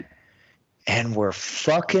And we're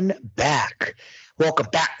fucking back. Welcome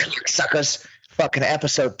back, suckers. Fucking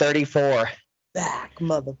episode 34. Back,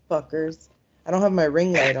 motherfuckers. I don't have my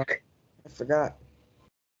ring light on. I forgot.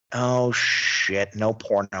 Oh, shit. No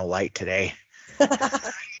porno light today.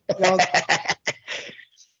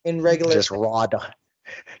 In regular. Just raw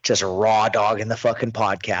dog in the fucking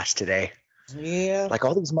podcast today. Yeah. Like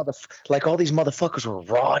all these motherfuckers were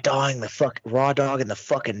raw dogging the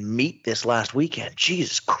fucking meat this last weekend.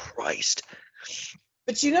 Jesus Christ.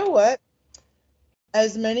 But you know what?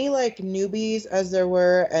 As many like newbies as there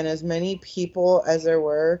were and as many people as there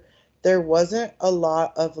wasn't a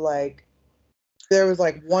lot of like, there was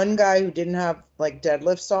like one guy who didn't have like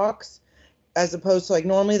deadlift socks, as opposed to like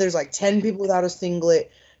normally there's like 10 people without a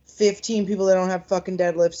singlet, 15 people that don't have fucking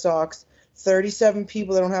deadlift socks, 37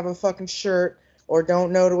 people that don't have a fucking shirt or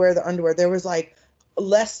don't know to wear the underwear. There was like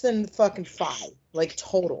less than fucking 5, like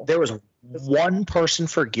total. There was one person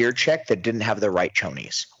for gear check that didn't have the right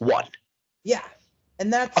chonies. One. Yeah.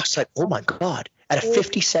 And that's, I was like, oh my God. Out of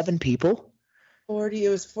 57 people? 40, it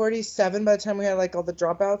was 47 by the time we had like all the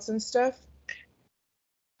dropouts and stuff.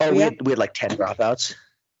 Oh, we had like 10 dropouts?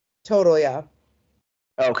 Total, yeah.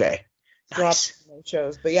 Okay. Nice. No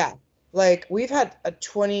shows. But yeah, like we've had a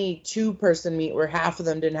 22 person meet where half of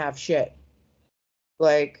them didn't have shit.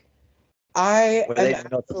 Like They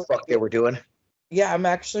didn't know what the fuck they were doing. Yeah, I'm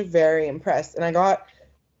actually very impressed. And I got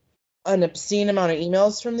an obscene amount of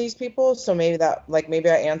emails from these people, so maybe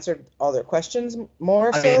I answered all their questions more.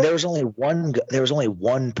 I mean, there was only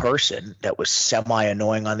one person that was semi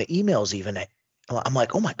annoying on the emails even. I'm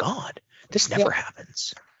like, oh my God, this never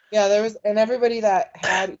happens. Yeah, there was, and everybody that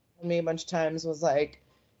had emailed me a bunch of times was like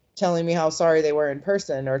telling me how sorry they were in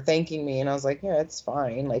person or thanking me, and I was like, yeah, it's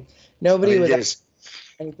fine. Like nobody was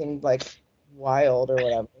anything like wild or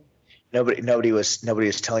whatever. Nobody was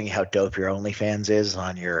telling you how dope your OnlyFans is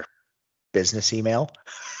on your business email.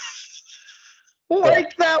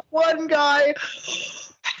 Like that one guy.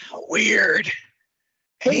 How weird.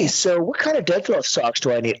 Hey, so what kind of deadlift socks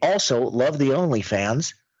do I need? Also, love the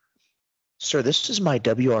OnlyFans. Sir, this is my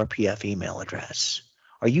WRPF email address.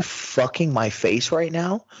 Are you fucking my face right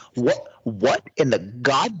now? What in the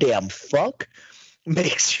goddamn fuck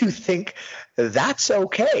makes you think that's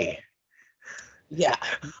okay? Yeah.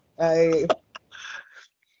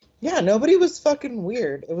 Nobody was fucking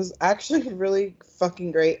weird. It was actually really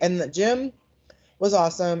fucking great. And the gym was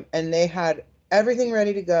awesome. And they had everything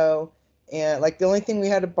ready to go. And like the only thing we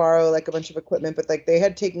had to borrow like a bunch of equipment, but like they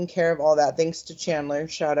had taken care of all that thanks to Chandler.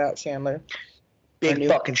 Shout out Chandler. Big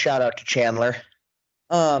fucking shout out to Chandler.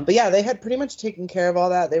 But yeah, they had pretty much taken care of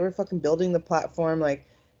all that. They were fucking building the platform. Like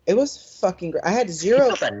it was fucking great. I had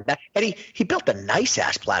zero. He built a nice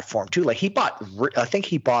ass platform too. Like he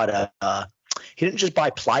didn't just buy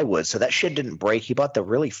plywood, so that shit didn't break. He bought the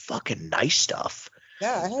really fucking nice stuff.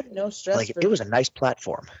 Yeah, I had no stress. Like it was a nice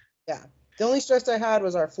platform. Yeah. The only stress I had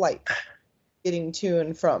was our flight, getting to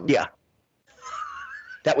and from. Yeah.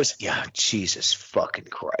 That was, Jesus fucking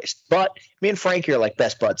Christ. But me and Frankie are like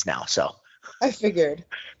best buds now, so. I figured.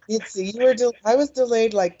 I was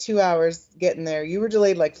delayed like 2 hours getting there. You were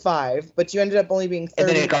delayed like 5, but you ended up only being 30. And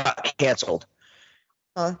then it got canceled.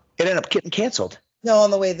 Huh? It ended up getting canceled. No,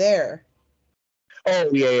 on the way there.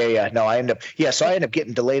 Oh, yeah. No, I ended up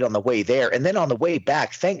getting delayed on the way there. And then on the way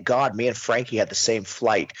back, thank God me and Frankie had the same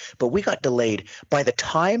flight. But we got delayed. By the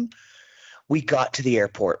time we got to the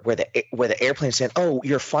airport where the airplane said, oh,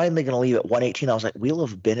 you're finally going to leave at 1:18. I was like, we'll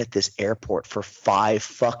have been at this airport for 5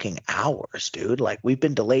 fucking hours, dude. Like we've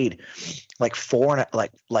been delayed like fucking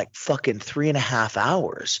 3.5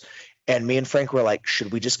 hours. And me and Frank were like,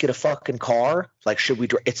 should we just get a fucking car? Like, should we?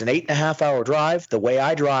 It's an 8.5 hour drive. The way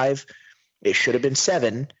I drive, it should have been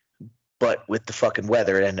 7, but with the fucking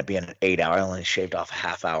weather, it ended up being an 8 hour. I only shaved off a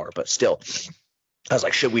half hour, but still, I was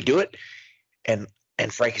like, should we do it? And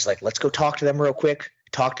Frankie's like, let's go talk to them real quick.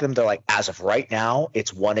 Talk to them. They're like, as of right now,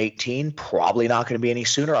 it's 1:18. Probably not going to be any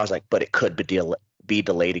sooner. I was like, but it could be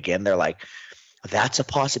delayed again. They're like, that's a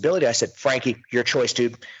possibility. I said, Frankie, your choice,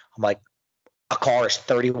 dude. I'm like, a car is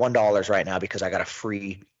 $31 right now because I got a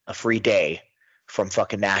free day from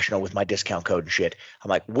fucking National with my discount code and shit. I'm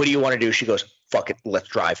like, what do you want to do? She goes, fuck it, let's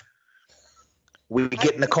drive. We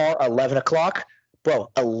get in the car 11 o'clock.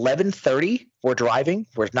 Bro, 11:30, we're driving.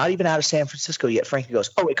 We're not even out of San Francisco yet. Frankie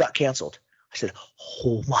goes, oh, it got canceled. I said,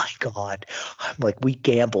 oh my God. I'm like, we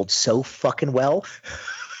gambled so fucking well.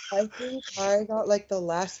 I think I got like the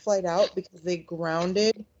last flight out because they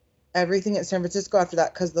grounded everything at San Francisco after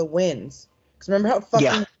that because the winds. Because remember how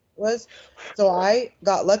fucking it was? So I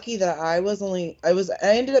got lucky that I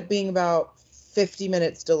ended up being about 50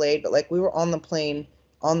 minutes delayed, but like we were on the plane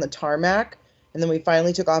on the tarmac and then we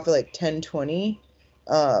finally took off at like 10:20.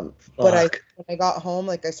 But Fuck. when I got home,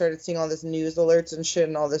 like I started seeing all this news alerts and shit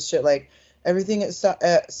and all this shit. Like everything at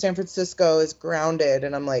San Francisco is grounded,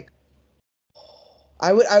 and I'm like,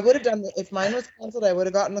 I would have done if mine was canceled. I would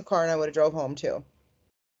have gotten in the car and I would have drove home too.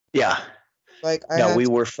 Yeah. Like I No, had we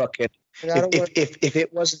to, were fucking. I gotta work. If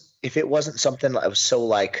it wasn't something that was so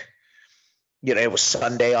like, it was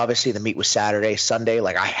Sunday. Obviously, the meet was Saturday. Sunday,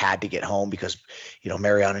 like I had to get home because,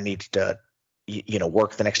 Mariana needed to,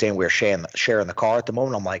 work the next day, and we were sharing the car at the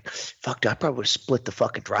moment. I'm like, fuck, I probably would have split the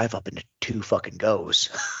fucking drive up into two fucking goes.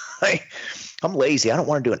 Like, I'm lazy. I don't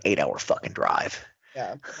want to do an 8-hour fucking drive.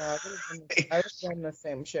 Yeah, no, I would have done the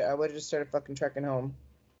same shit. I would have just started fucking trekking home.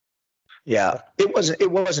 Yeah, it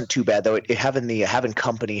wasn't too bad though. Having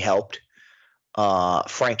company helped.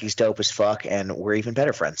 Frankie's dope as fuck, and we're even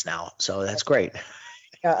better friends now. So that's great.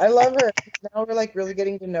 Yeah, I love her. Now we're like really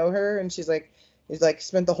getting to know her, and he's like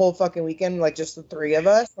spent the whole fucking weekend like just the three of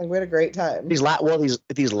us. Like we had a great time. These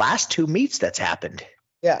last two meets that's happened.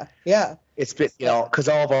 Yeah, yeah. It's been because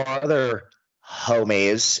all of our other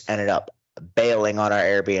homies ended up bailing on our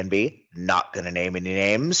Airbnb. Not gonna name any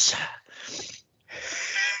names.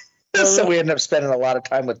 So we ended up spending a lot of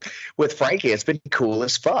time with Frankie. It's been cool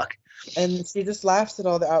as fuck. And she just laughs at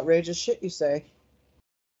all the outrageous shit you say.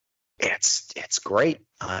 It's great.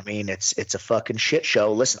 I mean, it's a fucking shit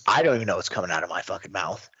show. Listen, I don't even know what's coming out of my fucking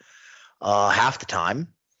mouth half the time.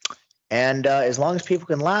 And as long as people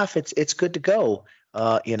can laugh, it's good to go.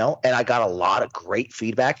 And I got a lot of great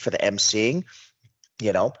feedback for the emceeing.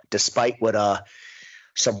 Despite what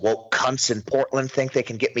some woke cunts in Portland think they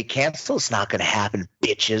can get me canceled, it's not going to happen,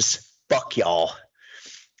 bitches. Fuck y'all.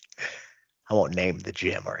 I won't name the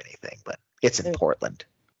gym or anything, but it's in Portland.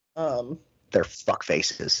 They're fuck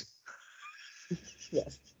faces.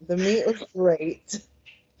 Yes, the meet was great.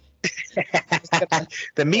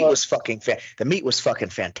 The meet was fucking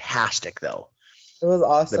fantastic, though. It was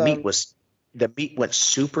awesome. The meet went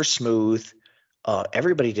super smooth.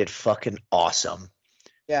 Everybody did fucking awesome.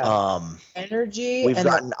 Yeah. Energy.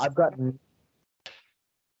 I've gotten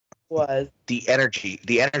was the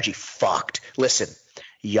energy fucked. Listen,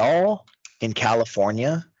 y'all in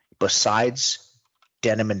California, besides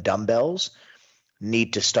Denim and Dumbbells,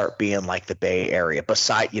 need to start being like the Bay Area.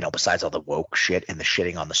 Besides all the woke shit and the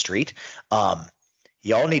shitting on the street,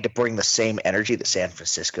 y'all need to bring the same energy that San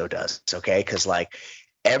Francisco does. Okay, because like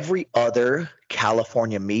every other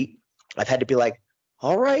California meet, I've had to be like,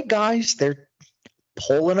 all right, guys, they're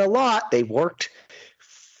pulling a lot. They worked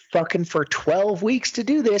fucking for 12 weeks to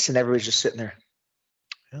do this, and everybody's just sitting there.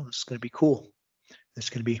 Well, this is gonna be cool. This is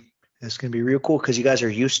gonna be real cool because you guys are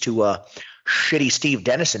used to shitty Steve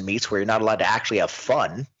Dennison meets where you're not allowed to actually have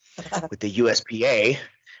fun with the USPA.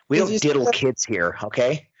 We don't diddle kids here,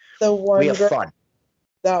 okay? We have fun.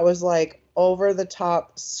 That was like over the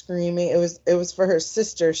top screaming. It was for her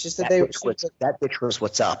sister. She said that bitch was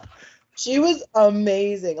what's up. She was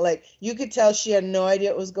amazing. Like you could tell she had no idea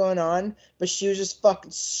what was going on, but she was just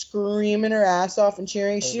fucking screaming her ass off and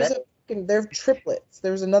cheering. They're triplets.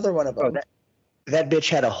 There was another one of them. That bitch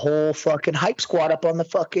had a whole fucking hype squad up on the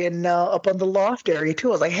fucking up on the loft area too.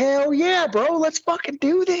 I was like, hell yeah, bro, let's fucking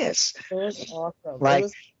do this. It was awesome. Like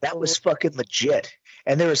that was fucking legit.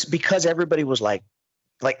 And there was because everybody was like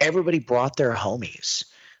everybody brought their homies.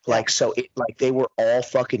 Like so they were all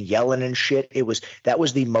fucking yelling and shit. That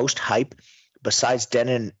was the most hype besides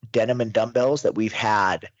Denim and Dumbbells that we've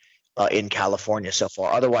had in California so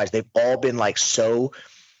far. Otherwise, they've all been like so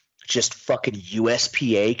just fucking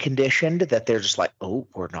USPA conditioned that they're just like, oh,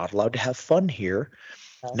 we're not allowed to have fun here.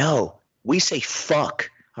 No, we say fuck,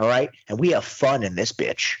 all right, and we have fun in this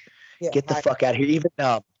bitch. Get the fuck out of here.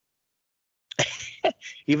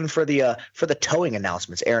 Even for the towing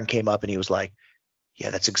announcements, Aaron came up and he was like, yeah,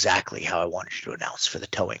 that's exactly how I wanted you to announce for the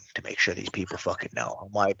towing to make sure these people fucking know.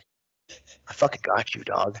 I'm like, I fucking got you,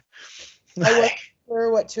 dog. I wasn't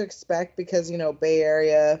sure what to expect because, Bay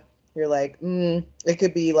Area, you're like, it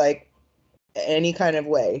could be like any kind of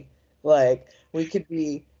way. Like we could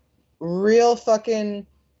be real fucking,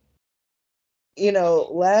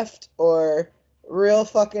 left or real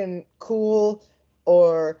fucking cool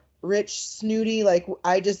or rich snooty. Like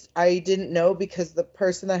I didn't know because the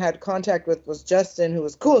person I had contact with was Justin, who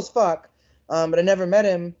was cool as fuck, but I never met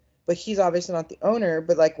him. But he's obviously not the owner.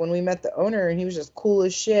 But like when we met the owner, and he was just cool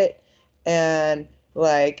as shit, and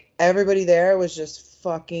like everybody there was just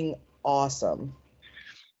fucking awesome.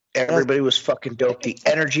 Everybody was fucking dope. The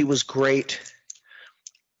energy was great.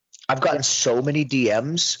 I've gotten so many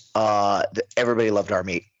DMs that everybody loved our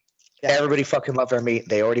meet. Yeah. Everybody fucking loved our meet.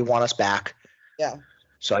 They already want us back. Yeah.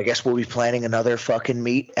 So I guess we'll be planning another fucking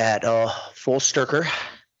meet at Full Sturker.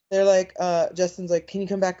 They're like, Justin's like, can you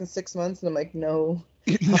come back in 6 months? And I'm like, no.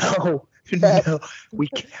 No, Crap. no,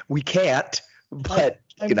 we can't. I, But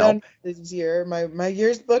I'm done this year. My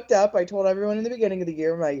year's booked up. I told everyone in the beginning of the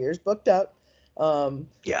year my year's booked up.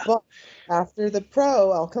 Yeah, But after the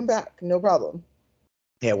pro, I'll come back. No problem.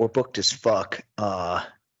 yeah, we're booked as fuck. But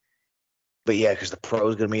yeah, because the pro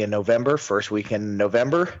is gonna be in November, first weekend in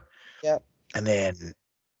November, Yep. and then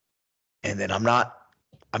I'm not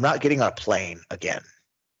getting on a plane again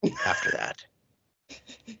after that,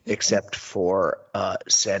 except for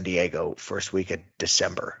San Diego first week of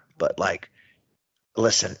December. But like,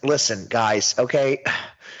 listen, guys, okay,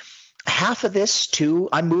 half of this too.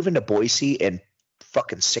 I'm moving to Boise in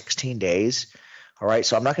fucking 16 days. All right,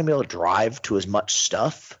 so I'm not gonna be able to drive to as much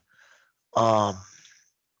stuff. Um,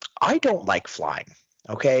 I don't like flying.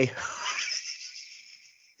 Okay,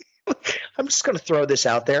 I'm just gonna throw this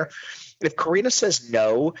out there. If Karina says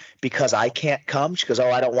no because I can't come, she goes,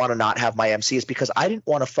 "Oh, I don't want to not have my MC." It's because I didn't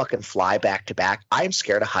want to fucking fly back to back. I'm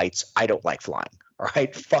scared of heights. I don't like flying. All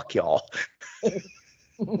right, fuck y'all.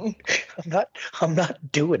 I'm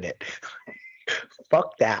not doing it.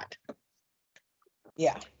 Fuck that.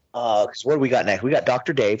 Yeah. Because what do we got next? We got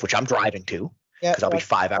Dr. Dave, which I'm driving to Yeah. because I'll be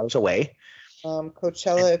 5 hours away.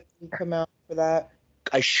 Coachella, if you come out for that,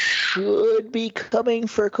 I should be coming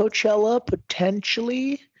for Coachella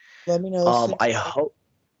potentially. let me know. I hope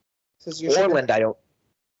Says your Orland. I don't.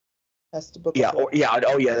 has to book. Yeah, oh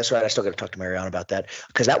yeah, that's right. I still got to talk to Mariana about that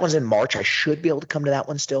because that one's in March. I should be able to come to that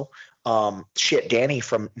one still. Shit, Danny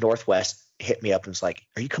from Northwest hit me up and was like,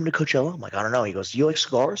 "Are you coming to Coachella?" I'm like, "I don't know." He goes, "Do you like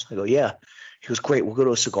cigars?" I go, "Yeah." He goes, "Great, we'll go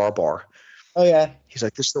to a cigar bar." Oh yeah. He's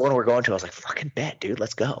like, "This is the one we're going to." I was like, "Fucking bet, dude,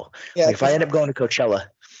 let's go." Yeah. Like, if I end up going to Coachella,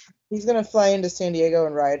 he's gonna fly into San Diego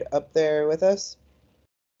and ride up there with us.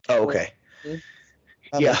 oh okay,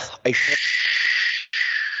 yeah, I should.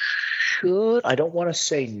 I don't want to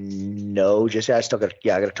say no. Just I still got.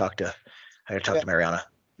 Yeah, I got to talk to. I got to talk to Mariana.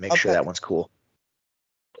 Make sure that one's cool.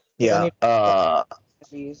 Yeah.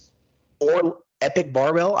 Or Epic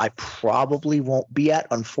Barbell, I probably won't be at,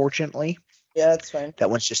 unfortunately. Yeah, that's fine.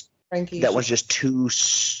 That one's just Frankie. That one's just too.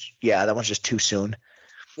 Yeah, that one's just too soon.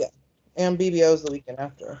 Yeah, and BBO is the weekend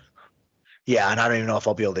after. Yeah, and I don't even know if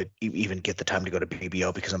I'll be able to even get the time to go to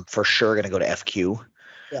BBO because I'm for sure going to go to FQ.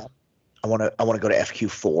 Yeah. I want to go to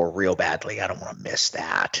FQ4 real badly. I don't want to miss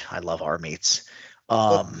that. I love our meets.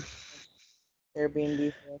 Airbnb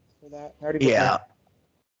for that. Yeah.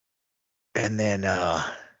 And then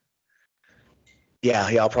yeah,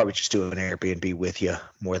 I'll probably just do an Airbnb with you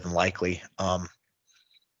more than likely.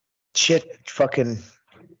 Shit, fucking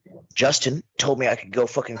Justin told me I could go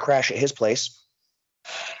fucking crash at his place.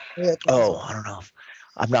 Yeah, oh, I don't know.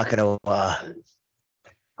 I'm not gonna.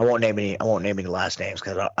 I won't name any last names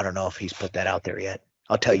because I don't know if he's put that out there yet.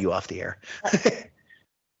 I'll tell you off the air.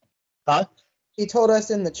 Huh? He told us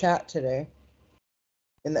in the chat today,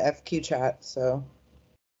 in the FQ chat. So.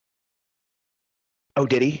 Oh,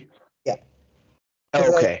 did he? Yeah.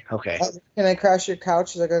 Oh, okay. Okay. Can I crash your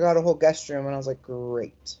couch? He's like, I got a whole guest room, and I was like,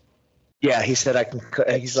 great. Yeah, he said I can.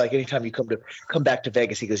 He's like, anytime you come back to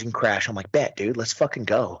Vegas, he goes, you can crash. I'm like, bet, dude, let's fucking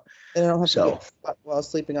go. And I don't have to get while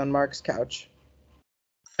sleeping on Mark's couch.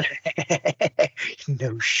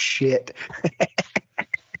 No shit.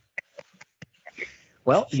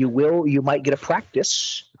 Well, you might get a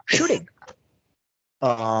practice shooting.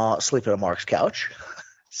 Sleeping on Mark's couch.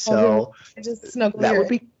 So just snuggle that would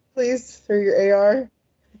be, please, for your AR.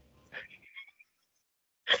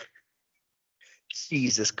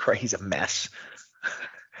 Jesus Christ, he's a mess.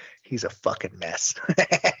 He's a fucking mess.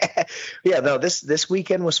 Yeah, no, this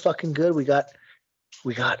weekend was fucking good. We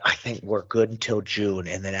got I think we're good until June,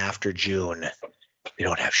 and then after June we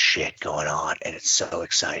don't have shit going on, and it's so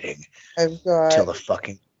exciting. I've got till the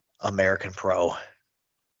fucking American Pro.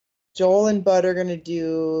 Joel and Bud are gonna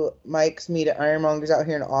do Mike's meet at Ironmongers out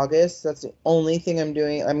here in August. That's the only thing I'm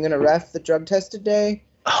doing. I'm gonna ref the drug tested day.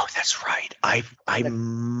 Oh, that's right. I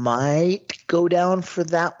might go down for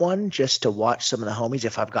that one just to watch some of the homies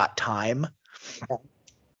if I've got time. Yeah.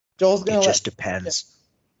 Joel's gonna. It just depends.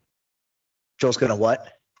 Joel's gonna what?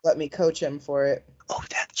 Let me coach him for it. Oh,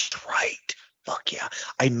 that's right. Fuck yeah.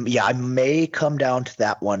 I may come down to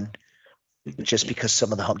that one just because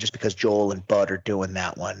just because Joel and Bud are doing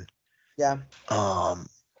that one. Yeah.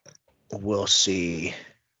 We'll see.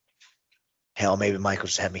 Hell, maybe Mike will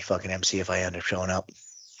just have me fucking MC if I end up showing up.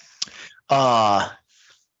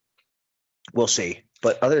 We'll see.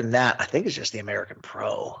 But other than that, I think it's just the American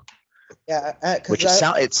Pro. Yeah,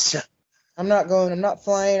 I'm not going. I'm not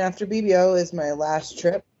flying after BBO is my last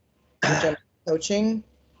trip, which I'm coaching.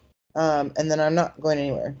 And then I'm not going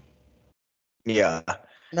anywhere. Yeah. I'm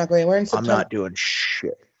not going anywhere in September. I'm not doing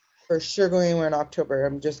shit. for sure going anywhere in October.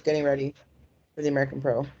 I'm just getting ready for the American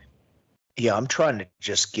Pro. Yeah, I'm trying to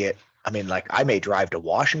just get. I mean, like, I may drive to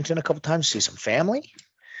Washington a couple times to see some family.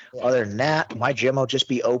 Yeah. Other than that, my gym will just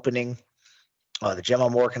be opening. The gym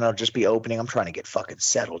I'm working on will just be opening. I'm trying to get fucking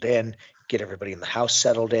settled in, get everybody in the house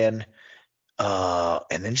settled in,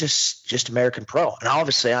 and then just American Pro. And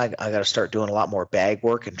obviously, I got to start doing a lot more bag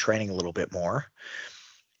work and training a little bit more.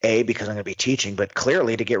 Because I'm going to be teaching, but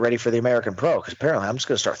clearly to get ready for the American Pro, because apparently I'm just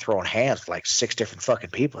going to start throwing hands with like 6 different fucking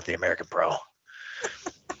people at the American Pro.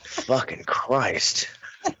 Fucking Christ.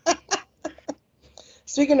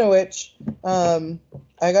 Speaking of which, I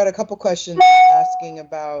got a couple questions asking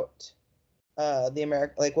about the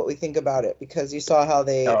American, like what we think about it, because you saw how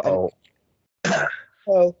they. Oh.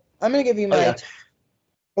 So I'm gonna give you my.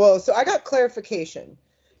 Well, so I got clarification.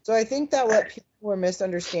 So I think that what people were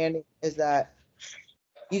misunderstanding is that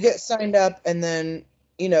you get signed up and then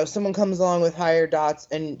someone comes along with higher dots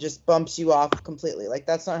and just bumps you off completely. Like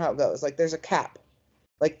that's not how it goes. Like there's a cap.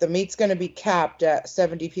 Like the meet's going to be capped at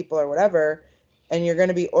 70 people or whatever, and you're going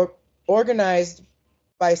to be organized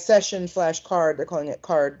by session/card. They're calling it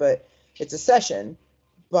card, but it's a session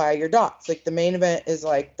by your dots. Like the main event is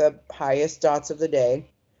like the highest dots of the day.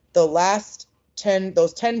 The last 10,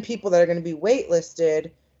 those 10 people that are going to be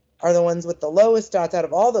waitlisted are the ones with the lowest dots out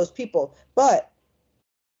of all those people. But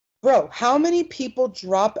bro, how many people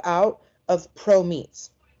drop out of pro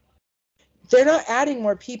meets? They're not adding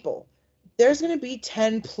more people. There's going to be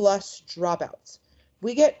 10 plus dropouts.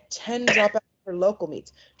 We get 10 dropouts for local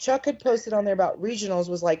meets. Chuck had posted on there about regionals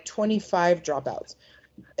was like 25 dropouts.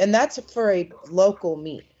 And that's for a local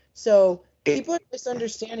meet. So people are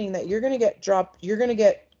misunderstanding that you're going to get you're going to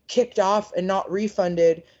get kicked off and not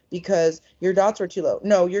refunded because your dots were too low.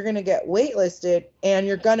 No, you're going to get waitlisted and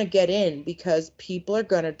you're going to get in because people are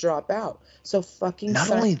going to drop out. So fucking not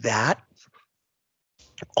only that,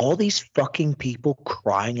 all these fucking people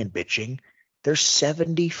crying and bitching, there's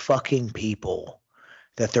 70 fucking people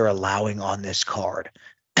that they're allowing on this card.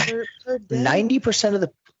 90% of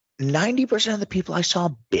the people I saw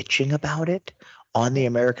bitching about it on the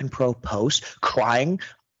American Pro post, crying,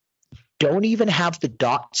 don't even have the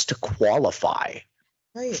dots to qualify.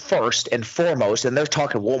 Right. First and foremost, and they're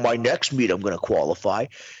talking, well, my next meet I'm going to qualify.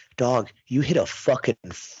 Dog, you hit a fucking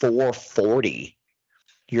 440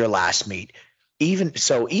 your last meet. Even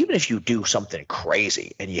if you do something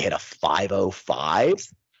crazy and you hit a 505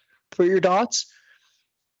 for your dots,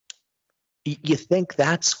 you think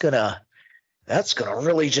that's gonna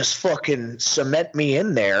really just fucking cement me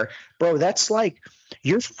in there, bro? That's like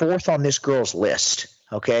you're 4th on this girl's list,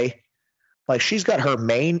 okay? Like she's got her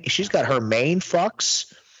main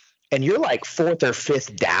fucks, and you're like 4th or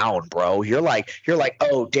 5th down, bro. You're like,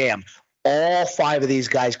 oh damn, all 5 of these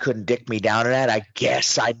guys couldn't dick me down in that. I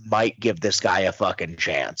guess I might give this guy a fucking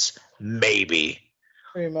chance, maybe.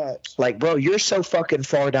 Pretty much. Like, bro, you're so fucking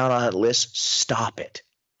far down on that list. Stop it.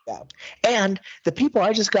 Yeah. And the people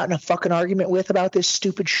I just got in a fucking argument with about this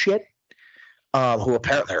stupid shit, who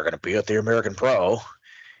apparently are going to be at the American Pro,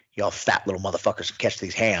 y'all fat little motherfuckers can catch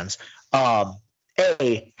these hands. Have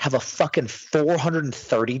a fucking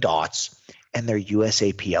 430 dots and they're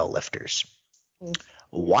USAPL lifters.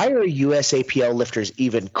 Why are USAPL lifters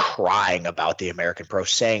even crying about the American Pro,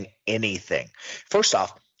 saying anything? First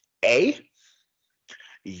off,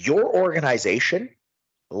 your organization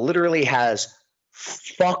literally has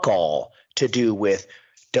fuck all to do with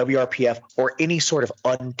WRPF or any sort of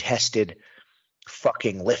untested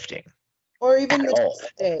fucking lifting. Or even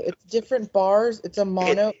it's different bars. It's a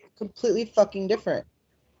mono, completely fucking different.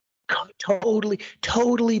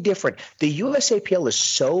 Totally different. The USAPL is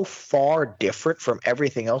so far different from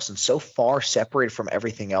everything else and so far separated from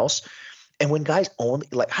everything else. And when guys only,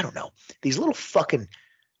 like, I don't know, these little fucking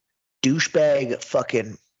douchebag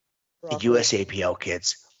fucking USAPL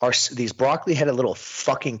kids are these broccoli-headed little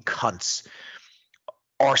fucking cunts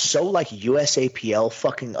are so like USAPL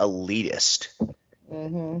fucking elitist.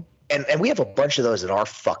 Mm-hmm. And we have a bunch of those at our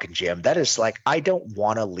fucking gym. That is like, I don't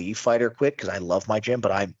want to leave Fight or Quit because I love my gym,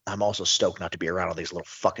 but I'm also stoked not to be around all these little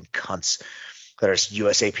fucking cunts that are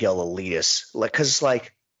USAPL elitists. Like, because it's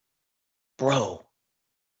like, bro,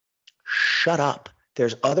 shut up.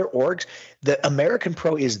 There's other orgs. The American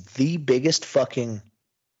Pro is the biggest fucking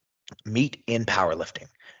meet in powerlifting.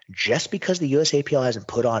 Just because the USAPL hasn't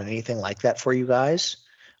put on anything like that for you guys,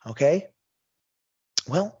 okay?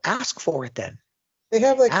 Well, ask for it then. They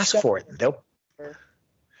have like ask for it. They'll.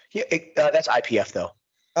 Yeah, that's IPF though.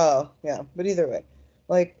 Oh yeah, but either way,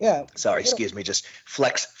 like yeah. Sorry, excuse me. Just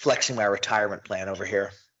flexing my retirement plan over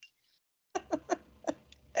here.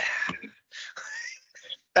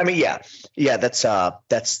 I mean, yeah, that's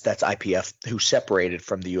IPF who separated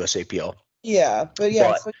from the USAPL. Yeah, but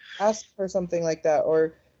yeah, But so ask for something like that,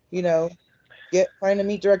 or you know, find a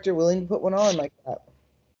meet director willing to put one on like that.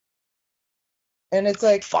 And it's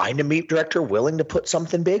like, find a meet director willing to put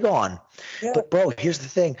something big on. yeah, But bro, here's the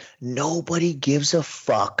thing. Nobody gives a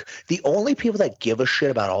fuck. The only people that give a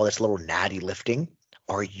shit about all this little natty lifting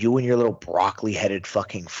are you and your little broccoli headed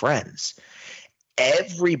fucking friends.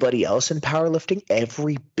 Everybody else in powerlifting,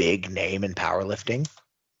 every big name in powerlifting,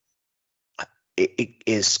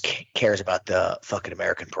 cares about the fucking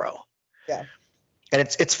American Pro. yeah, And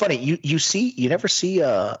it's funny. You never see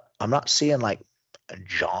I'm not seeing like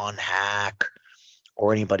John Hack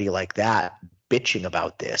or anybody like that bitching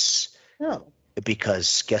about this, no,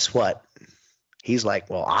 because guess what? He's like,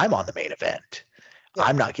 well, I'm on the main event. yeah,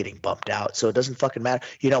 I'm not getting bumped out, so it doesn't fucking matter.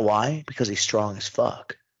 You know why? Because he's strong as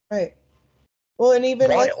fuck. right. Well, and even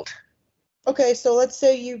like, Wild. okay, so let's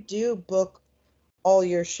say you do book all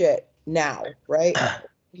your shit now, right?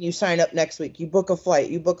 You sign up next week, you book a flight,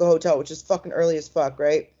 you book a hotel, which is fucking early as fuck,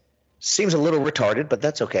 right? Seems a little retarded, but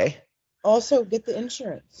that's okay. Also, get the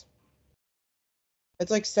insurance. It's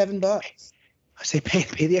like $7. I say pay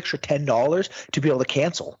the extra $10 to be able to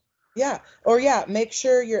cancel. Yeah. Or yeah, make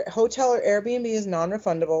sure your hotel or Airbnb is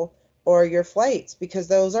non-refundable, or your flights, because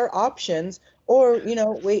those are options. Or,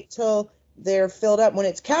 wait till they're filled up. When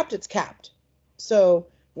it's capped, it's capped. So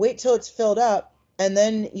wait till it's filled up, and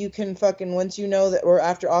then you can fucking, once you know that, or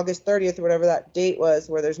after August 30th or whatever that date was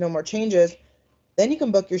where there's no more changes, then you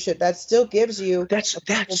can book your shit. That still gives you That's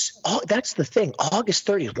the thing. August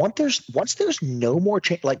 30th. Once there's no more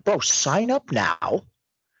change, like bro, sign up now.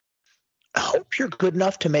 I hope you're good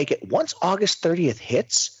enough to make it. Once August 30th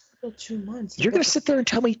hits, still 2 months. you're going to sit there and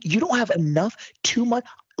tell me you don't have enough 2 months.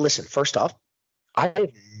 Listen, first off,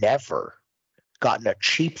 I've never gotten a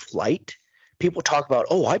cheap flight. People talk about,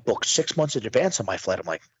 oh, I booked 6 months in advance on my flight. I'm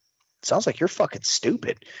like, sounds like you're fucking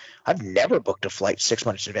stupid. I've never booked a flight 6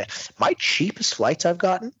 months in advance. My cheapest flights I've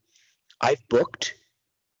booked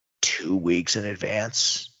 2 weeks in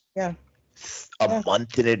advance, Yeah. a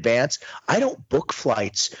month in advance. I don't book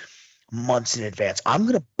flights months in advance. I'm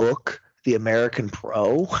going to book the American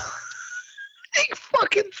Pro like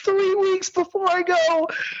fucking 3 weeks before I go.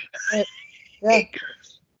 Yeah.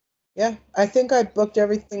 Yeah. I think I booked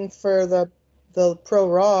everything for the Pro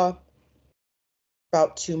Raw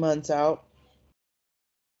about 2 months out,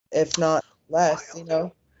 if not less,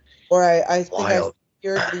 Or I think I Wild.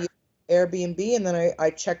 secured the Airbnb, and then I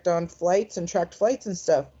checked on flights and tracked flights and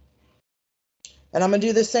stuff. And I'm going to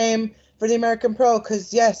do the same for the American Pro,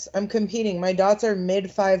 because yes, I'm competing. My dots are mid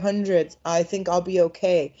 500s. I think I'll be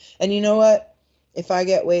okay. And you know what? If I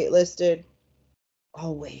get waitlisted,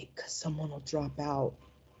 I'll wait, because someone will drop out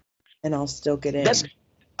and I'll still get in.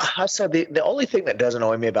 So the only thing that does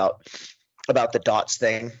annoy me about the dots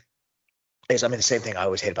thing is, I mean, the same thing I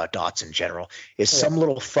always hate about dots in general is some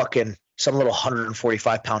little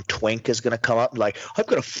 145-pound twink is going to come up and like, I've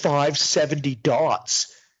got a 570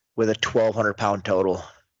 dots with a 1,200-pound total.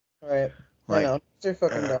 Right. Like, I know. They're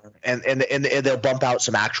fucking dumb. And they'll bump out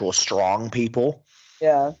some actual strong people.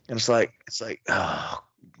 Yeah. And it's like, oh,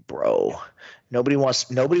 bro, nobody wants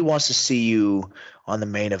to see you on the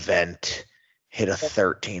main event hit a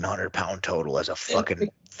 1,300-pound total as a fucking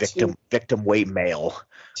victim weight male.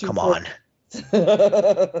 Come on.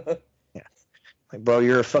 Yeah. Like, bro,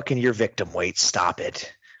 you're victim weight. Stop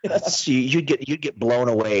it. You'd get blown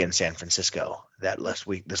away in San Francisco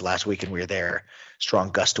this last weekend we were there. Strong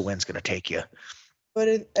gust of wind's gonna take you. But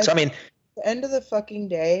at the end of the fucking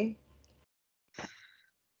day,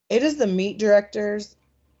 it is the meet director's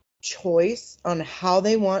choice on how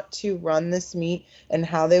they want to run this meet and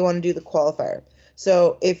how they want to do the qualifier.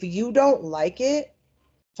 So if you don't like it,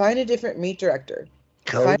 find a different meet director.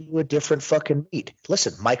 Go to a different fucking meet.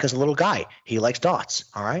 Listen, Micah's a little guy. He likes dots.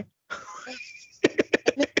 All right.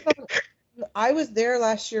 I was there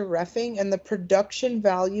last year reffing, and the production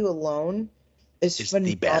value alone is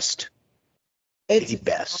the best. It's the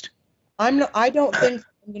best. I don't think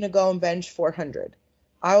I'm gonna go and bench 400.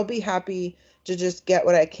 I'll be happy to just get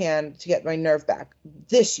what I can to get my nerve back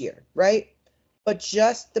this year, right? But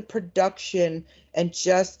just the production and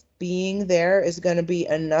just being there is going to be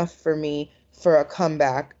enough for me for a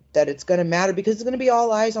comeback, that it's going to matter, because it's going to be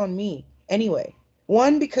all eyes on me anyway.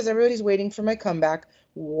 One, because everybody's waiting for my comeback,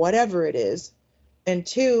 whatever it is. And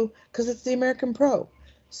two, because it's the American Pro.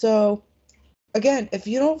 So again, if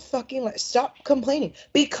you don't fucking stop complaining,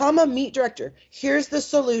 become a meet director. Here's the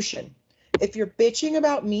solution. If you're bitching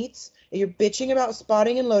about meets, and you're bitching about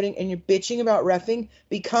spotting and loading, and you're bitching about reffing,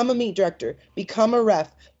 become a meet director, become a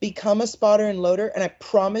ref, become a spotter and loader, and I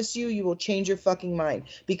promise you, you will change your fucking mind.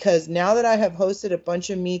 Because now that I have hosted a bunch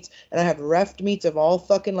of meets, and I have reffed meets of all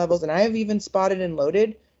fucking levels, and I have even spotted and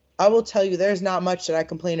loaded, I will tell you there's not much that I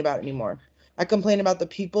complain about anymore. I complain about the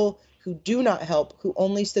people who do not help, who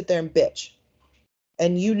only sit there and bitch.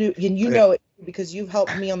 And you know it because you've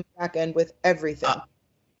helped me on the back end with everything.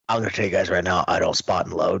 I'm going to tell you guys right now, I don't spot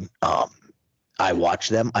and load. I watch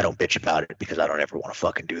them. I don't bitch about it because I don't ever want to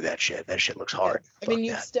fucking do that shit. That shit looks hard. I mean,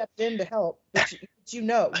 you've stepped in to help, but you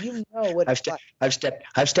know what it's like.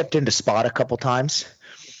 I've stepped in to spot a couple times.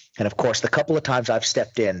 And of course, the couple of times I've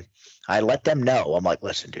stepped in, I let them know. I'm like,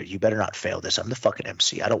 listen, dude, you better not fail this. I'm the fucking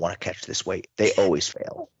MC. I don't want to catch this weight. They always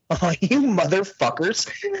fail. I'm like, you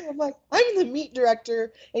motherfuckers. I'm like, I'm the meet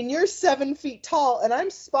director, and you're 7 feet tall, and I'm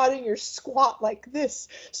spotting your squat like this.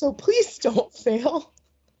 So please don't fail.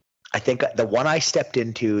 I think the one I stepped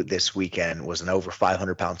into this weekend was an over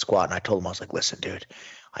 500-pound squat, and I told him, I was like, listen, dude,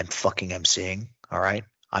 I'm fucking MCing, all right?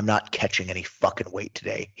 I'm not catching any fucking weight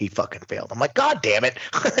today. He fucking failed. I'm like, God damn it.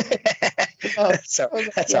 So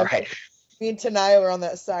that's all right. Me and Tanaya were on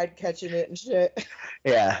that side catching it and shit.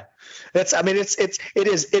 Yeah. It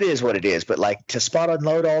is what it is. But like to spot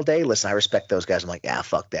unload all day, listen, I respect those guys. I'm like,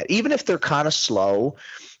 fuck that. Even if they're kind of slow,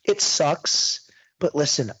 it sucks. But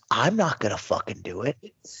listen, I'm not gonna fucking do it.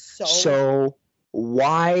 So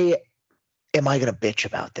why am I gonna bitch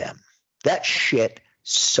about them? That shit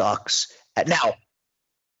sucks. Now,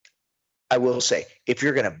 I will say, if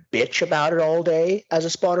you're gonna bitch about it all day as a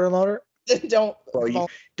spotter and loader, don't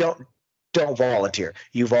volunteer.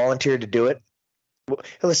 You volunteered to do it.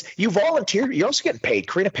 Listen, you volunteer. You're also getting paid.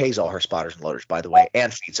 Karina pays all her spotters and loaders, by the way,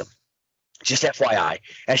 and feeds them. Just FYI,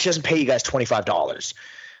 and she doesn't pay you guys $25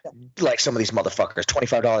 like some of these motherfuckers.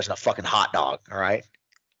 $25 in a fucking hot dog. All right.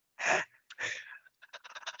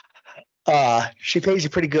 She pays you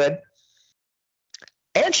pretty good.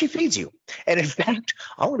 And she feeds you. And in fact,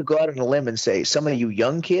 I want to go out on a limb and say some of you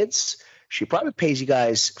young kids, she probably pays you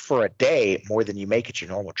guys for a day more than you make at your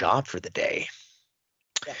normal job for the day.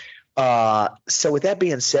 Yeah. So with that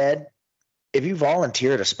being said, if you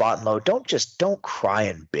volunteer to spot and load, don't cry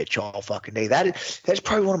and bitch all fucking day. That's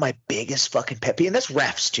probably one of my biggest fucking pet peeves. And that's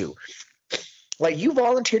refs too. Like you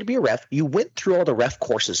volunteered to be a ref. You went through all the ref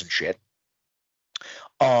courses and shit.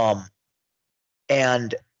 And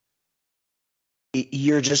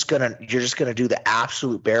you're just gonna do the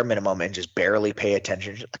absolute bare minimum and just barely pay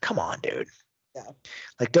attention. Come on, dude. Yeah.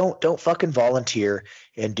 Like don't fucking volunteer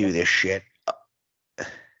and do this shit.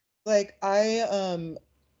 Like I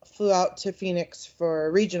flew out to Phoenix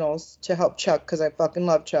for regionals to help Chuck because I fucking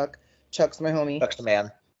love Chuck. Chuck's my homie. Chuck's the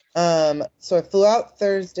man. So I flew out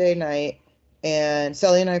Thursday night, and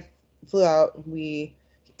Sally and I flew out.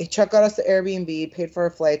 Chuck got us the Airbnb, paid for our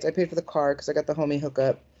flights. I paid for the car because I got the homie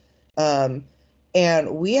hookup.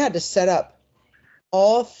 And we had to set up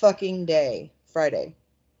all fucking day Friday.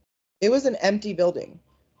 It was an empty building.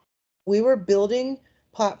 We were building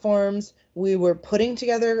platforms. We were putting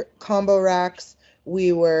together combo racks.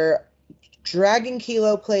 We were dragging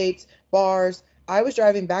kilo plates, bars. I was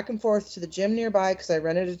driving back and forth to the gym nearby because I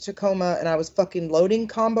rented a Tacoma, and I was fucking loading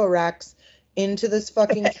combo racks into this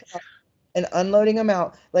fucking truck and unloading them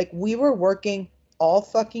out. Like, we were working all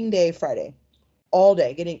fucking day Friday. All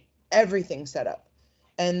day, getting everything set up.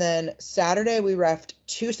 And then Saturday we reffed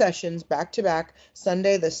 2 sessions back to back.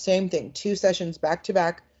 Sunday the same thing, 2 sessions back to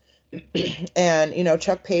back. And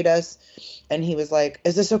Chuck paid us, and he was like,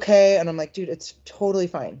 is this okay? And I'm like, dude, it's totally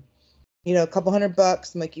fine. A couple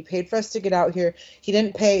 $100. I'm like, you paid for us to get out here. He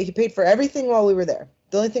didn't pay. He paid for everything while we were there.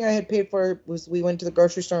 The only thing I had paid for was we went to the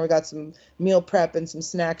grocery store and we got some meal prep and some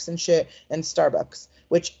snacks and shit and Starbucks,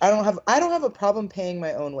 which I don't have a problem paying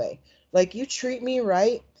my own way. Like, you treat me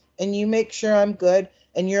right and you make sure I'm good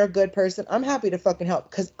and you're a good person, I'm happy to fucking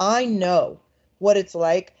help, because I know what it's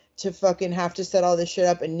like to fucking have to set all this shit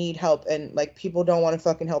up and need help, and like people don't want to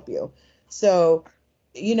fucking help you. So,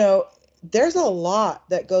 there's a lot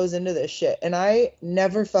that goes into this shit, and I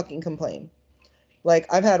never fucking complain.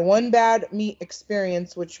 Like, I've had one bad meet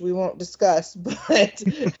experience, which we won't discuss, but which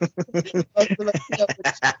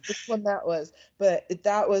one that was. But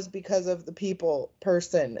that was because of the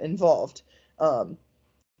person involved.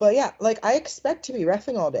 But yeah, like, I expect to be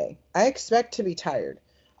reffing all day. I expect to be tired.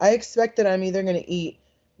 I expect that I'm either going to eat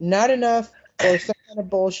not enough or some kind of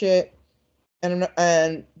bullshit. And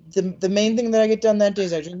the main thing that I get done that day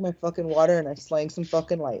is I drink my fucking water and I slang some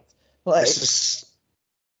fucking lights. Like, this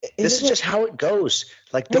is just how it goes.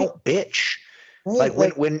 Like, don't bitch. Right,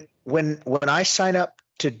 like when I sign up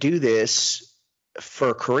to do this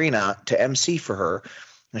for Karina, to MC for her,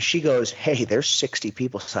 And she goes, hey, there's 60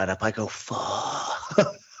 people signed up. I go,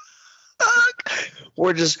 fuck.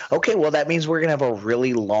 We're just, okay, well, that means we're going to have a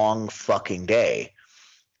really long fucking day.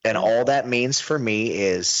 And all that means for me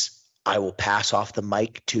is I will pass off the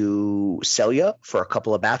mic to Celia for a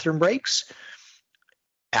couple of bathroom breaks,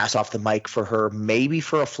 pass off the mic for her maybe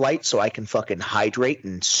for a flight so I can fucking hydrate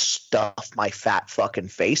and stuff my fat fucking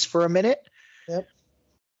face for a minute. Yep.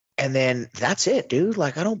 And then that's it, dude.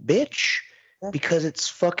 Like, I don't bitch because it's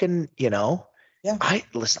fucking, Yeah. I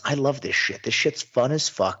love this shit. This shit's fun as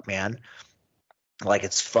fuck, man. Like,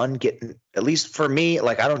 it's fun getting, at least for me,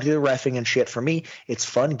 like, I don't do the reffing and shit. For me, it's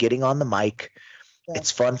fun getting on the mic. Yeah.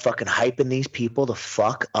 It's fun fucking hyping these people to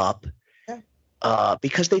fuck up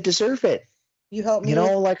because they deserve it. You help me,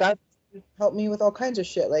 help me with all kinds of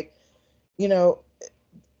shit. Like, it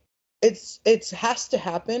has to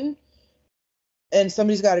happen and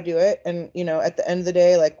somebody's got to do it. And, at the end of the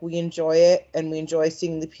day, like, we enjoy it and we enjoy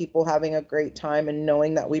seeing the people having a great time and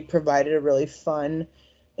knowing that we provided a really fun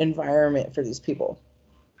environment for these people.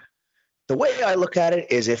 The way I look at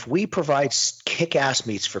it is if we provide kick-ass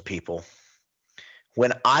meets for people,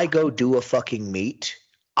 when I go do a fucking meet,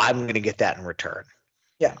 I'm going to get that in return.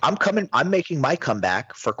 Yeah. I'm making my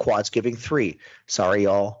comeback for Quadsgiving 3. Sorry,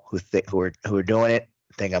 y'all who are doing it,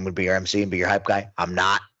 think I'm going to be your MC and be your hype guy. I'm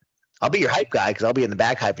not. I'll be your hype guy because I'll be in the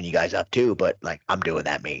back hyping you guys up too, but like I'm doing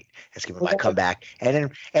that meet. It's giving my comeback.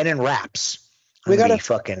 And in raps, we got a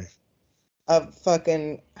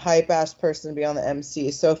fucking hype ass person to be on the MC.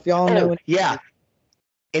 So if y'all know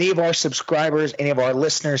any of our subscribers, any of our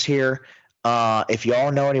listeners here, if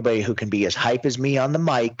y'all know anybody who can be as hype as me on the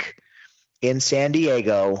mic in San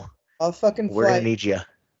Diego, we're gonna need you.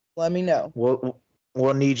 Let me know.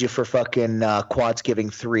 We'll need you for fucking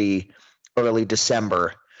Quadsgiving 3 early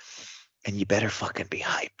December. And you better fucking be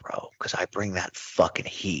hype, bro, because I bring that fucking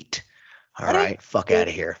heat. All right? Fuck out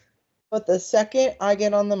of here. But the second I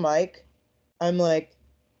get on the mic, I'm like,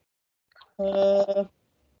 Billy's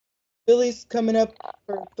coming up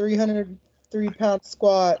for 303-pound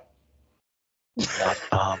squat.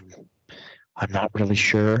 I'm not really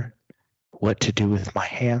sure what to do with my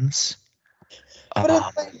hands. But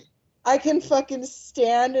it's like, I can fucking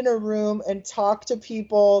stand in a room and talk to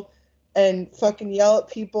people and fucking yell at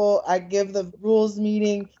people. I give the rules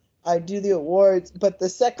meeting. I do the awards. But the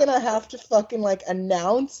second I have to fucking like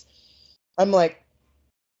announce, I'm like,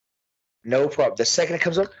 no problem. The second it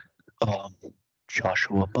comes up,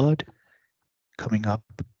 Joshua Budd coming up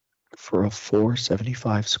for a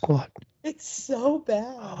 475 squat. It's so bad.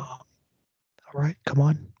 All right, come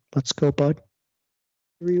on. Let's go, Bud.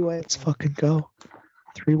 3 white. Let's fucking go.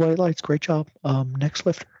 3 white lights. Great job. Next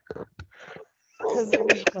lifter. Because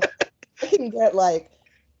I can get like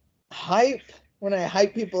hype when I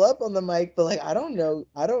hype people up on the mic, but like I don't know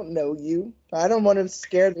you. I don't want to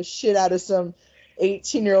scare the shit out of some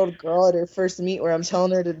 18-year-old girl at her first meet where I'm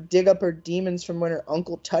telling her to dig up her demons from when her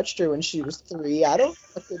uncle touched her when she was 3. I don't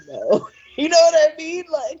fucking know. You know what I mean?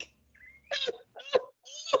 Like,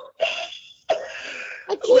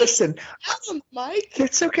 listen, Mike.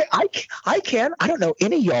 It's okay. I can. I don't know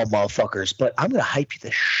any of y'all motherfuckers, but I'm gonna hype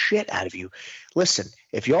the shit out of you. Listen,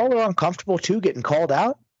 if y'all are uncomfortable too getting called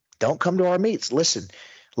out, don't come to our meets. Listen,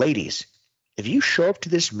 ladies, if you show up to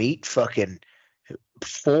this meet fucking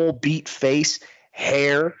full beat face,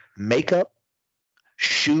 hair, makeup,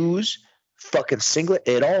 shoes, fucking singlet,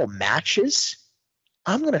 it all matches,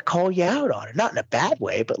 I'm going to call you out on it. Not in a bad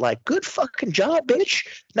way, but like, good fucking job, bitch.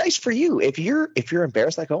 Nice for you. If you're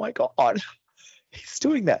embarrassed, like, oh my God, he's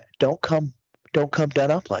doing that. Don't come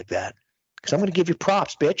done up like that. Because I'm going to give you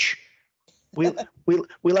props, bitch. We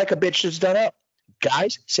like a bitch that's done up.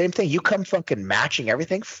 Guys, same thing. You come fucking matching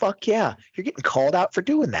everything. Fuck yeah. You're getting called out for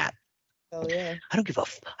doing that. Hell yeah. I don't give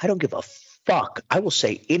a fuck. I will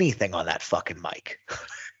say anything on that fucking mic.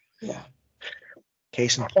 Yeah.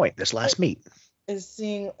 Case in point, this last meet. Is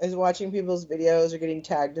watching people's videos or getting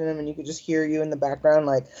tagged in them and you could just hear you in the background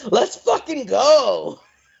like, let's fucking go.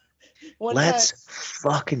 Let's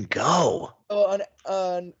fucking go. Oh,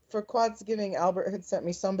 for Quadsgiving, Albert had sent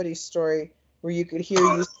me somebody's story where you could hear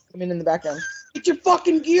you coming in the background. Get your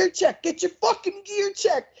fucking gear checked. Get your fucking gear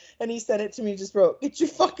checked. And he sent it to me, just wrote, get your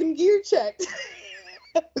fucking gear checked.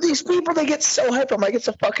 These people, they get so hyped. I'm like, it's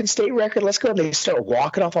a fucking state record. Let's go. And they start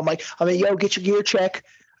walking off. I'm like, yo, get your gear check.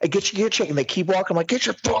 I get your gear check. And they keep walking. I'm like, get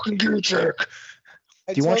your fucking gear check.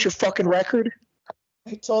 Do you want your fucking record?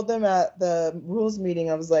 I told them at the rules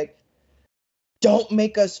meeting, I was like, don't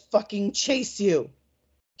make us fucking chase you.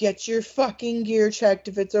 Get your fucking gear checked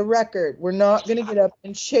if it's a record. We're not going to get up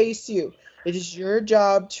and chase you. It is your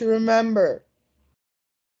job to remember.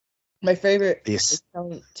 My favorite is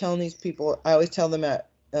telling these people, I always tell them at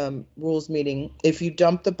rules meeting, if you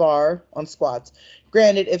dump the bar on squats,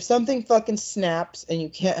 granted, if something fucking snaps and you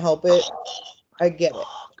can't help it, I get it.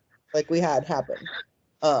 Like we had happen.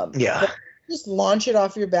 Yeah. But just launch it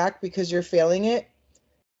off your back because you're failing it.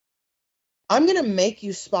 I'm gonna make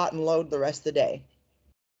you spot and load the rest of the day.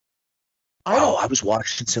 I was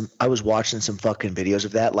watching some fucking videos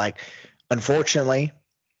of that. Like, unfortunately,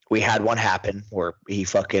 we had one happen where he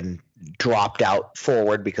fucking dropped out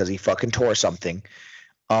forward because he fucking tore something.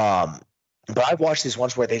 But I've watched these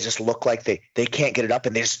ones where they just look like they can't get it up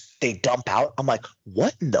and they dump out. I'm like,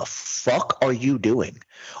 what in the fuck are you doing?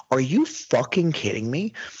 Are you fucking kidding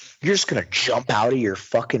me? You're just gonna jump you're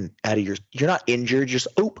not injured, just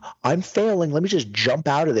I'm failing. Let me just jump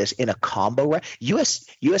out of this in a combo, right?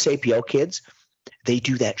 USAPL kids, they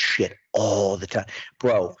do that shit all the time.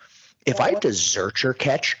 Bro, if I desert your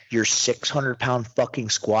catch your 600-pound fucking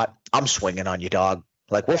squat, I'm swinging on you, dog.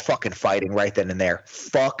 Like, we're fucking fighting right then and there.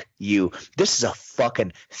 Fuck you. This is a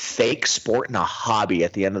fucking fake sport and a hobby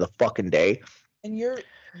at the end of the fucking day. And you're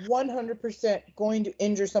 100% going to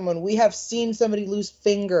injure someone. We have seen somebody lose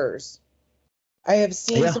fingers. I have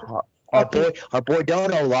seen our boy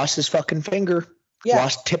Dono lost his fucking finger. Yeah.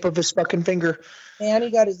 Lost tip of his fucking finger. And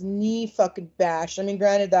he got his knee fucking bashed. I mean,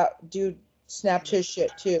 granted, that dude snapped his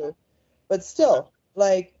shit too. But still,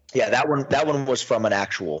 like... Yeah, that one was from an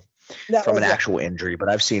actual... actual injury, but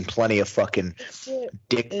I've seen plenty of fucking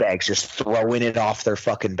dickbags just throwing it off their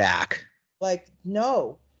fucking back. Like,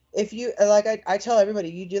 no. If you I tell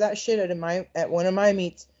everybody, you do that shit at one of my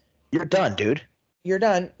meets, you're done, dude. You're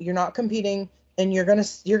done. You're not competing, and you're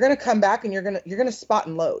gonna come back and you're gonna spot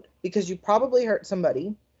and load because you probably hurt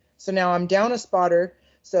somebody. So now I'm down a spotter.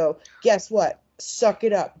 So guess what? Suck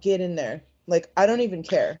it up. Get in there. Like, I don't even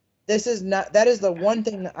care. That is the one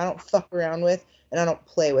thing that I don't fuck around with. And I don't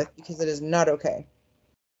play with because it is not okay.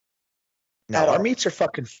 No, our meets are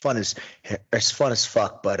fucking fun as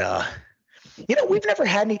fuck, but we haven't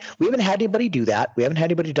had anybody do that. We haven't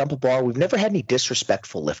had anybody dump a bar. We've never had any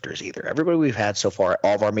disrespectful lifters either. Everybody we've had so far,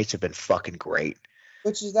 all of our meets have been fucking great.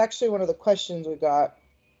 Which is actually one of the questions we got.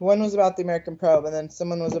 One was about the American Probe, and then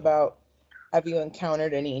someone was about, have you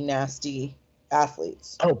encountered any nasty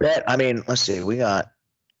athletes? Oh, bet. I mean, let's see.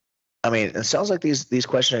 It sounds like these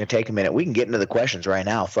questions are going to take a minute. We can get into the questions right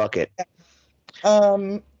now. Fuck it. Have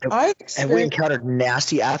we encountered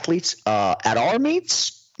nasty athletes at our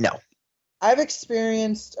meets? No. I've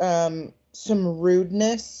experienced some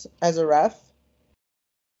rudeness as a ref.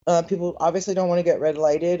 People obviously don't want to get red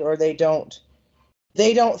lighted, or they don't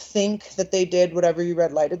think that they did whatever you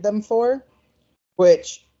red lighted them for.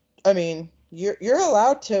 Which, I mean, you're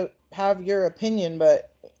allowed to have your opinion,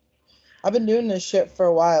 but I've been doing this shit for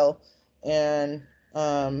a while. And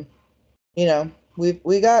we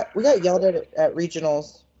got yelled at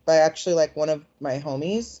regionals by actually like one of my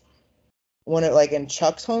homies, and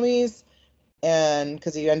Chuck's homies, and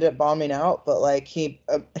because he ended up bombing out, but like he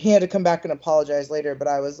had to come back and apologize later. But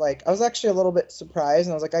I was actually a little bit surprised,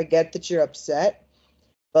 and I was like, I get that you're upset,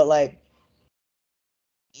 but like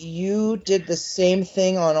you did the same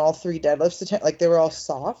thing on all 3 deadlifts, like they were all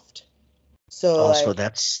soft. So also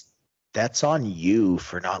that's on you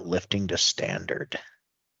for not lifting to standard.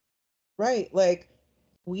 Right. Like,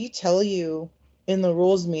 we tell you in the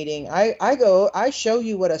rules meeting, I show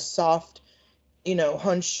you what a soft,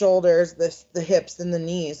 hunched shoulders, the hips and the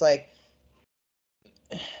knees. Like,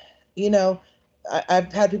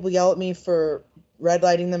 I've had people yell at me for red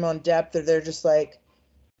lighting them on depth, or they're just like,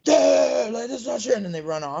 like, that's not sure, and then they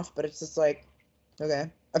run off. But it's just like,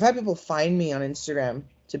 okay. I've had people find me on Instagram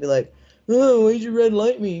to be like, oh, why'd you red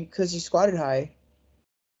light me? Because you squatted high.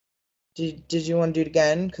 Did you want to do it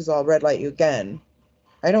again? Because I'll red light you again.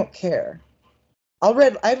 I don't care. I've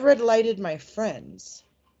red lighted my friends.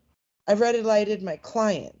 I've red lighted my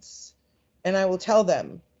clients. And I will tell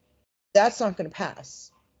them, that's not going to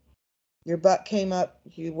pass. Your butt came up.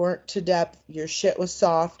 You weren't to depth. Your shit was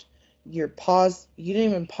soft. You didn't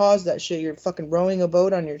even pause that shit. You're fucking rowing a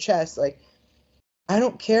boat on your chest. Like, I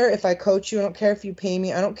don't care if I coach you. I don't care if you pay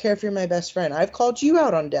me. I don't care if you're my best friend. I've called you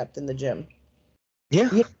out on depth in the gym. Yeah.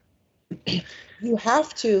 You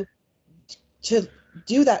have to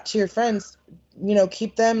do that to your friends.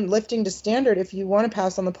 Keep them lifting to standard if you want to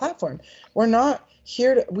pass on the platform. We're not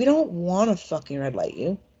here we don't want to fucking red light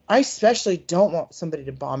you. I especially don't want somebody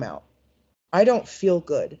to bomb out. I don't feel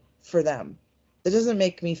good for them. It doesn't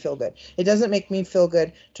make me feel good. It doesn't make me feel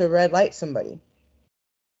good to red light somebody.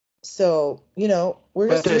 So,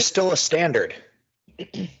 but there's still a standard.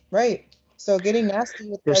 Right. So getting nasty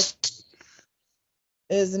with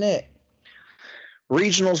isn't it?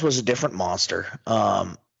 Regionals was a different monster.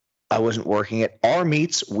 I wasn't working it. Our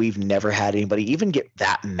meets, we've never had anybody even get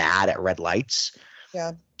that mad at red lights.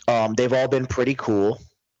 Yeah. They've all been pretty cool.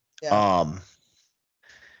 Yeah.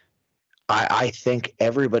 I think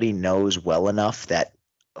everybody knows well enough that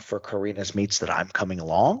for Karina's meets that I'm coming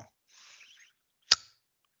along.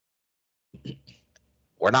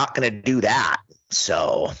 We're not going to do that.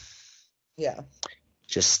 So, yeah.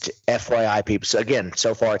 Just FYI, people. So again,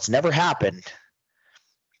 so far it's never happened.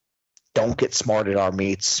 Don't get smart at our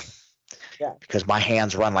meets. Yeah. Because my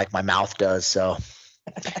hands run like my mouth does. So,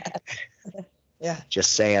 yeah.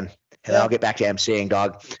 Just saying. And I'll get back to emceeing,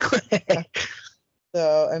 dog. Yeah.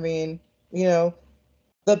 So, I mean, the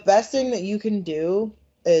best thing that you can do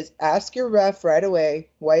is ask your ref right away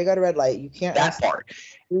why you got a red light. You can't that part.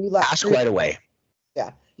 Ask right away.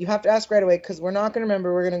 Yeah. You have to ask right away because we're not going to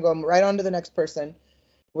remember. We're going to go right on to the next person.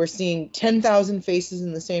 We're seeing 10,000 faces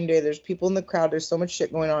in the same day. There's people in the crowd. There's so much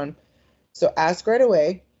shit going on. So ask right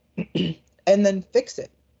away and then fix it.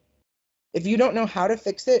 If you don't know how to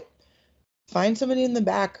fix it, find somebody in the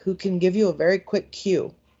back who can give you a very quick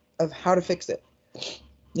cue of how to fix it.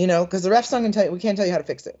 Because the ref's not going to tell you. We can't tell you how to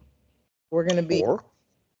fix it. We're going to be. Or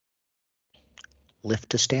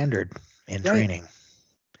lift to standard in training.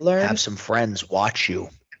 Learn. Have some friends watch you.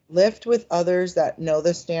 Lift with others that know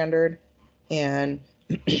the standard. And,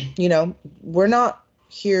 we're not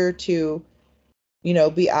here to,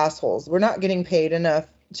 be assholes. We're not getting paid enough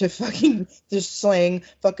to fucking just slang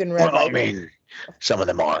fucking red light. I mean, some of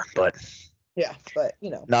them are, but. Yeah, but,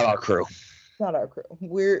 Not our crew. Not our crew.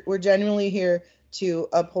 We're genuinely here to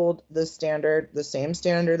uphold the same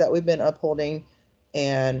standard that we've been upholding,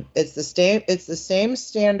 and it's the same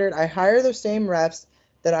standard. I hire the same refs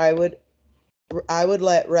that I would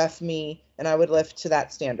let ref me, and I would lift to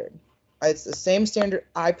that standard. It's the same standard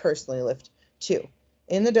I personally lift to.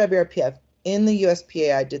 In the WRPF, in the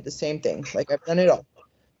USPA, I did the same thing. Like, I've done it all.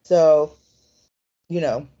 So,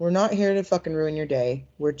 we're not here to fucking ruin your day.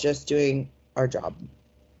 We're just doing our job.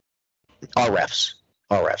 Our refs.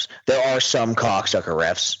 There are some cocksucker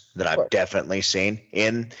refs that I've definitely seen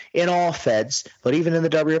in all feds, but even in the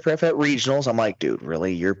WFF at regionals, I'm like, dude,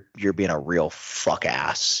 really, you're being a real fuck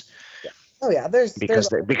ass. Yeah. Oh yeah, because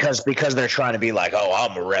they're trying to be like, oh,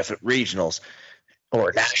 I'm a ref at regionals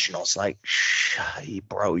or nationals. Like,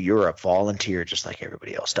 bro, you're a volunteer just like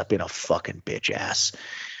everybody else. Stop being a fucking bitch ass.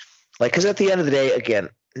 Like, because at the end of the day, again,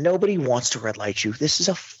 nobody wants to red light you. This is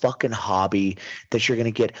a fucking hobby that you're going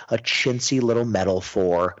to get a chintzy little medal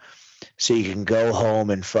for so you can go home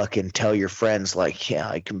and fucking tell your friends, like, yeah,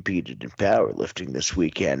 I competed in powerlifting this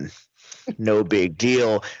weekend. No big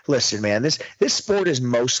deal. Listen, man, this sport is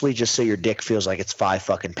mostly just so your dick feels like it's 5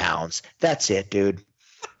 fucking pounds. That's it, dude.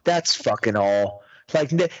 That's fucking all. Like,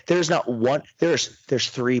 there's not one. There's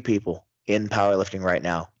 3 people in powerlifting right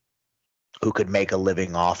now who could make a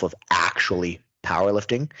living off of actually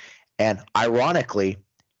powerlifting, and ironically,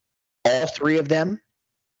 all 3 of them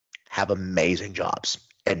have amazing jobs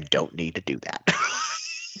and don't need to do that.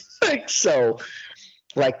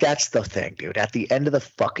 Like, that's the thing, dude. At the end of the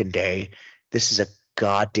fucking day, this is a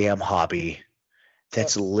goddamn hobby.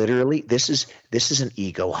 That's literally this is an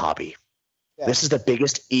ego hobby. Yeah. This is the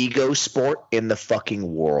biggest ego sport in the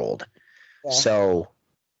fucking world. Yeah. So,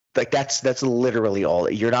 like, that's literally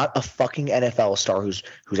all. You're not a fucking NFL star who's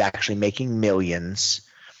actually making millions,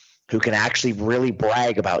 who can actually really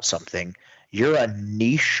brag about something. You're a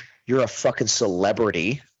niche. You're a fucking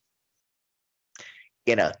celebrity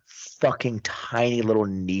in a fucking tiny little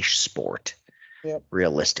niche sport. Yep.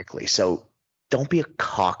 Realistically. So don't be a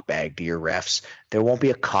cockbag to your refs. There won't be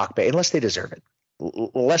a cockbag unless they deserve it.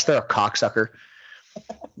 Unless they're a cocksucker.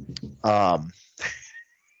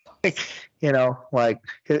 Like,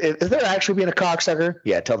 if they're actually being a cocksucker,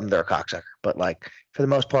 yeah, tell them they're a cocksucker. But, like, for the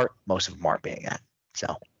most part, most of them aren't being that.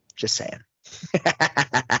 So, just saying.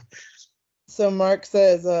 So Mark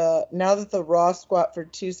says, now that the raw squat for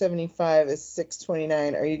 275 is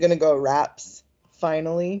 629, are you going to go wraps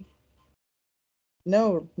finally?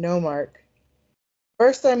 No, Mark.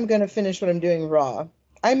 First, I'm going to finish what I'm doing raw.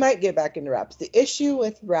 I might get back into wraps. The issue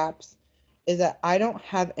with wraps is that I don't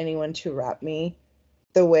have anyone to wrap me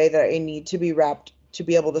the way that I need to be wrapped to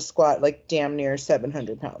be able to squat like damn near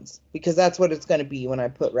 700 pounds, because that's what it's going to be when I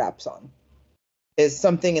put wraps on, is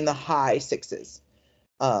something in the high 6s.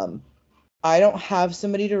 I don't have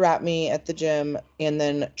somebody to wrap me at the gym and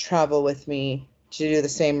then travel with me to do the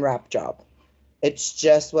same wrap job. It's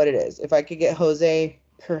just what it is. If I could get Jose,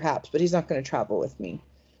 perhaps, but he's not going to travel with me.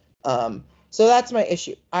 So that's my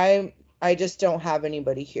issue. I just don't have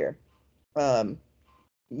anybody here.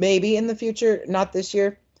 Maybe in the future, not this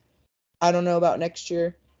year. I don't know about next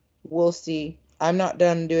year. We'll see. I'm not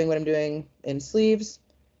done doing what I'm doing in sleeves.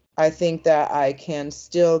 I think that I can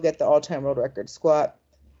still get the all-time world record squat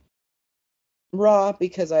raw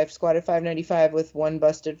because I've squatted 595 with one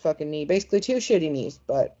busted fucking knee, basically two shitty knees.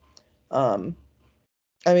 But I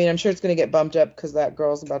mean, I'm sure it's gonna get bumped up because that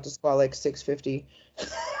girl's about to squat like 650.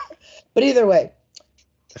 But either way,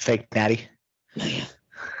 The fake natty.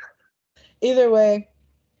 either way,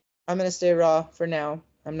 I'm gonna stay raw for now.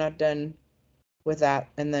 I'm not done with that,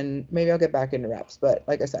 and then maybe I'll get back into reps. But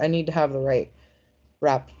like I said, I need to have the right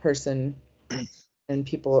rep person and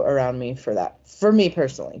people around me for that. For me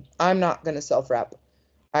personally, I'm not gonna self rep.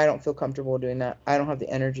 I don't feel comfortable doing that. I don't have the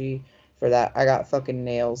energy for that. I got fucking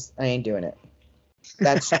nails. I ain't doing it.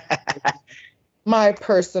 That's my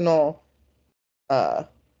personal, opinion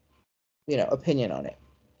on it.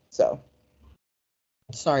 So,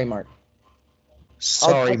 sorry, Mark.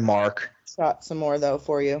 Sorry, Mark. Shot some more though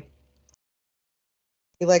for you.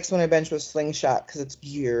 He likes when I bench with slingshot because it's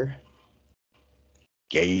gear.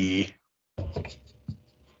 Gay.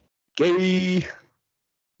 Gay.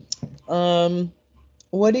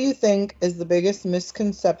 What do you think is the biggest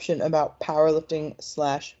misconception about powerlifting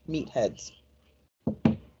 / meatheads?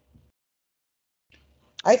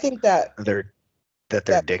 I think that They're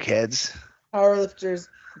that dickheads. powerlifters,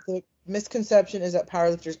 the misconception is that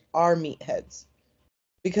powerlifters are meatheads.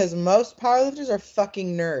 Because most powerlifters are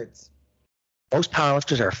fucking nerds. Most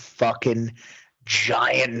powerlifters are fucking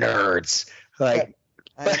giant nerds. Like,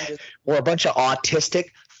 we're a bunch of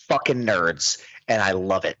autistic fucking nerds, and I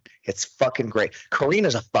love it. It's fucking great.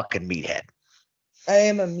 Karina's a fucking meathead. I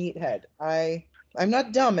am a meathead. I'm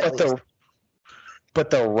not dumb at least.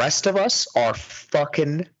 But the rest of us are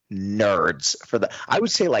fucking nerds. I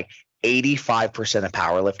would say like 85% of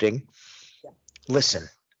powerlifting. Yeah. Listen,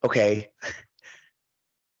 okay.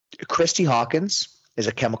 Christy Hawkins is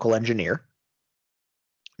a chemical engineer.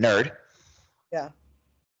 Nerd. Yeah.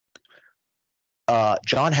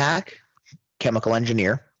 John Hack, chemical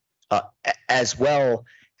engineer, as well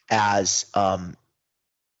as a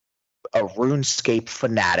RuneScape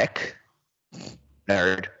fanatic.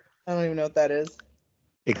 Nerd. I don't even know what that is.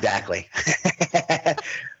 Exactly.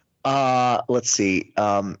 Let's see.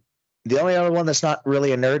 The only other one that's not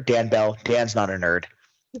really a nerd, Dan Bell. Dan's not a nerd.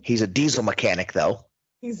 He's a diesel mechanic, though.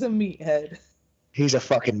 He's a meathead. He's a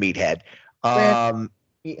fucking meathead.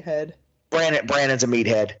 Meathead. Brandon's a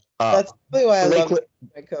meathead. That's probably why I love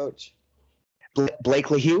my coach. Blake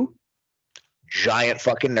LeHue, giant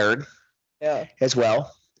fucking nerd. Yeah. As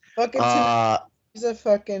well. Fucking he's a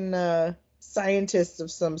fucking scientist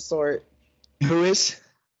of some sort. Who is?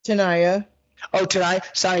 Tanaya. Oh, Tanaya,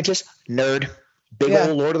 scientist, nerd, big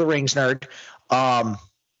old Lord of the Rings nerd.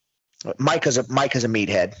 Micah's a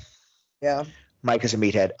meathead. Yeah. Micah's a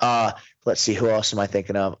meathead. Let's see, who else am I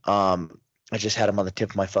thinking of? I just had him on the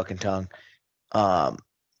tip of my fucking tongue.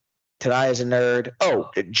 Tanaya's a nerd. Oh,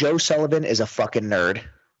 Joe Sullivan is a fucking nerd.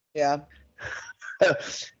 Yeah.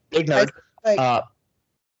 Big nerd. Like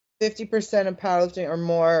 50% of powerlifting or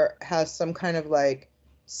more has some kind of like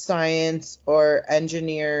science or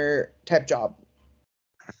engineer type job.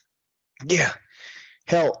 Yeah.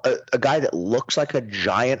 Hell, a guy that looks like a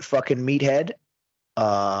giant fucking meathead,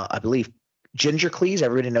 I believe Ginger Cleese.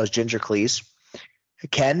 Everybody knows Ginger Cleese.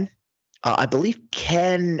 Ken. I believe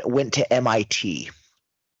Ken went to MIT.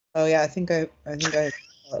 Oh yeah, I think I saw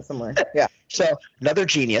that somewhere. Yeah. So another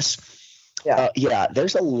genius. Yeah. Yeah.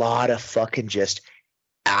 There's a lot of fucking just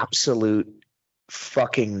absolute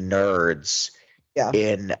fucking nerds. Yeah.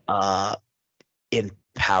 In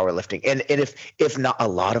powerlifting, and if not, a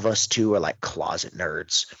lot of us too are like closet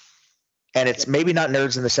nerds, and it's maybe not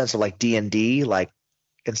nerds in the sense of like D&D, like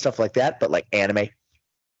and stuff like that, but like anime.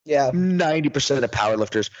 Yeah. 90% of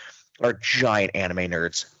powerlifters are giant anime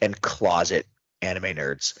nerds and closet anime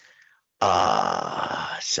nerds.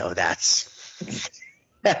 So that's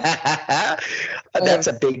that's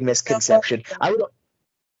a big misconception. I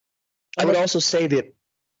would also say that.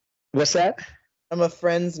 What's that? I'm a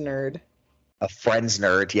Friends nerd. A Friends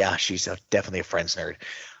nerd. Yeah, she's definitely a Friends nerd.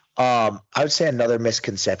 I would say another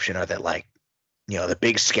misconception are that, like, the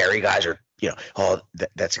big scary guys are,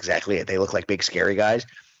 that's exactly it. They look like big scary guys.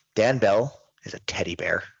 Dan Bell is a teddy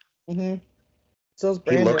bear. Mm-hmm. So is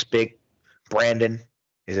Brandon. He looks big. Brandon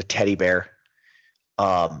is a teddy bear.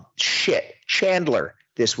 Chandler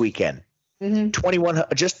this weekend. Mm-hmm. 21,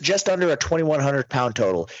 just under a 2,100 pound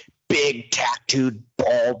total. Big, tattooed,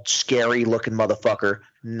 bald, scary looking motherfucker.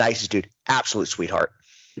 Nicest dude. Absolute sweetheart.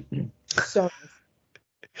 So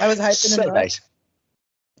I was hyping him up. Nice.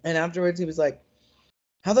 And afterwards he was like,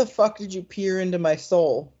 how the fuck did you peer into my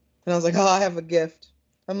soul? And I was like, oh, I have a gift.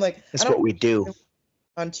 I'm like, that's what we do.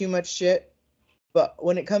 On too much shit. But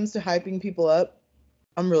when it comes to hyping people up,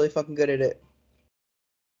 I'm really fucking good at it.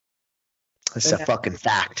 It's a fucking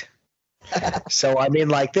fact. So I mean,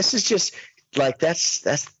 like, this is just like that's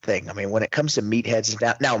the thing. I mean, when it comes to meatheads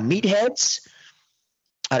now meatheads,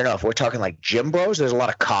 I don't know if we're talking like gym bros. There's a lot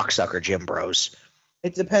of cocksucker gym bros.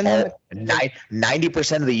 It depends on the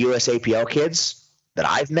 90% of the USAPL kids that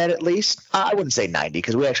I've met, at least, I wouldn't say 90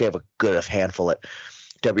 because we actually have a good handful at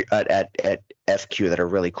FQ that are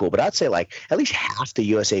really cool. But I'd say like at least half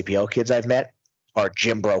the USAPL kids I've met are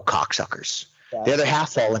gym bro cocksuckers. Yeah. The other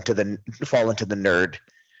half fall into the nerd,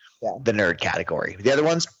 the nerd category. The other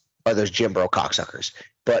ones are those gym bro cocksuckers.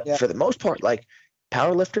 But for the most part, like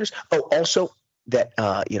power lifters. Oh, also that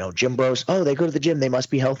gym bros. Oh, they go to the gym. They must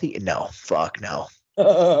be healthy. No, fuck no.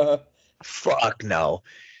 Fuck no.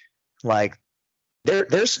 Like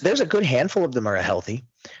there's a good handful of them are healthy,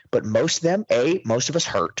 but most of us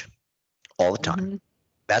hurt all the time. Mm-hmm.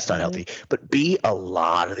 That's not healthy. But B, a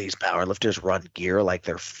lot of these powerlifters run gear like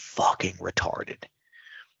they're fucking retarded.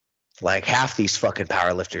 Like half these fucking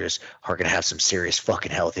powerlifters are going to have some serious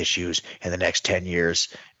fucking health issues in the next 10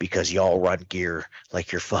 years because y'all run gear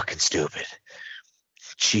like you're fucking stupid.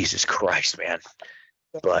 Jesus Christ, man.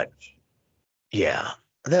 But yeah,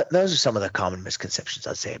 those are some of the common misconceptions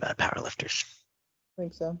I'd say about powerlifters. I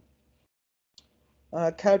think so.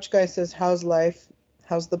 Couch guy says, "How's life?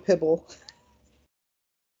 How's the pibble?"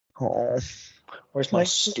 Oh, where's my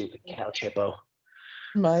stupid couch hippo?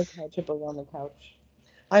 My couch hippo's on the couch.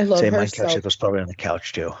 I love her. My couch hippo's probably on the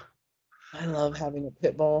couch too. I love having a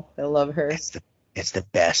pit bull. I love her. It's the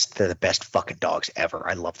best. They're the best fucking dogs ever.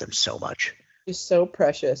 I love them so much. She's so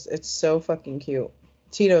precious. It's so fucking cute.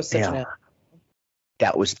 Tito's such an animal.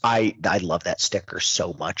 That was I love that sticker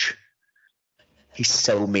so much. He's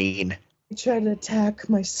so mean. He tried to attack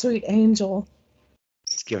my sweet angel.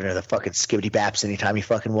 He's giving her the fucking skibbity baps anytime he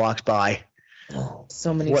fucking walks by. Oh,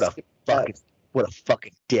 so many. What a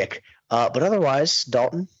fucking dick. But otherwise,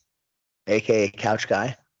 Dalton, aka Couch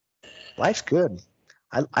Guy, life's good.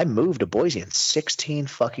 I moved to Boise in 16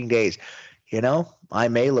 fucking days. You know, I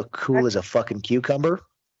may look cool as a fucking cucumber,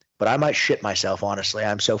 but I might shit myself, honestly.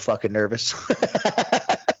 I'm so fucking nervous.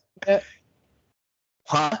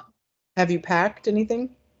 Huh? Have you packed anything?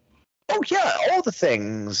 Oh, yeah, all the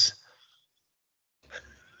things.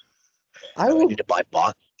 I need to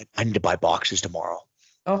buy boxes tomorrow.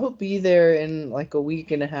 I'll be there in like a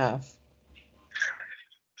week and a half.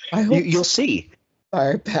 I hope you'll see.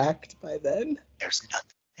 Are packed by then. There's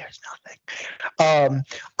nothing.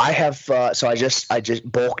 I have so I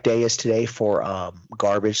just bulk day is today for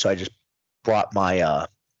garbage. So I just brought my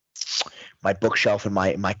my bookshelf and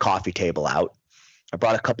my coffee table out. I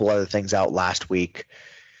brought a couple other things out last week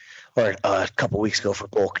or a couple weeks ago for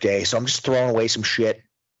bulk day. So I'm just throwing away some shit.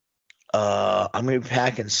 I'm gonna be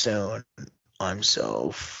packing soon. I'm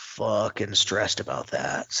so fucking stressed about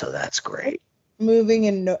that. So that's great. Moving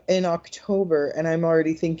in October, and I'm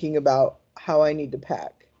already thinking about how I need to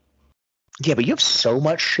pack. Yeah, but you have so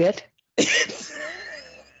much shit.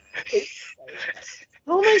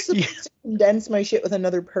 How am I supposed to condense my shit with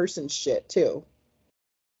another person's shit too?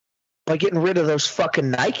 By getting rid of those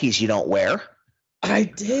fucking Nikes you don't wear. I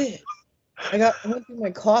did. I went through my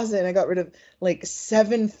closet and I got rid of like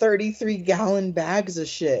 7 33-gallon bags of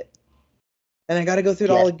shit. And I got to go through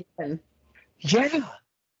it all again. Yeah.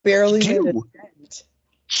 Barely made a dent.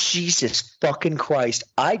 Jesus fucking Christ.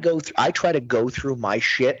 I try to go through my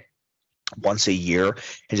shit once a year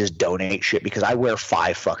and just donate shit because I wear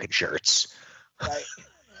 5 fucking shirts.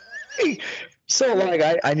 Right. So like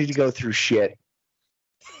I need to go through shit.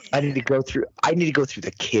 I need to go through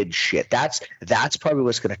the kid shit. That's probably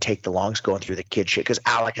what's going to take the longest, going through the kid shit, because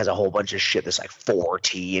Alec has a whole bunch of shit that's like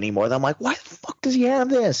 4T anymore. And I'm like, why the fuck does he have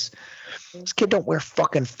this? This kid don't wear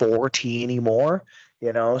fucking 4T anymore,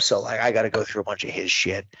 you know? So like I got to go through a bunch of his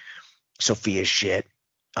shit, Sophia's shit.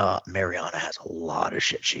 Mariana has a lot of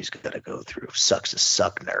shit she's got to go through. Sucks to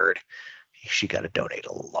suck, nerd. She got to donate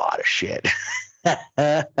a lot of shit.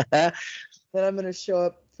 Then I'm going to show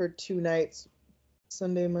up for 2 nights.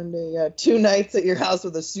 Sunday, Monday, 2 nights at your house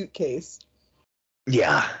with a suitcase.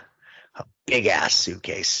 Yeah, a big ass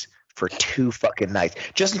suitcase for 2 fucking nights,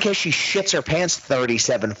 just in case she shits her pants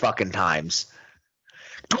 37 fucking times.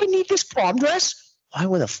 Do I need this prom dress? Why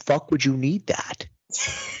the fuck would you need that?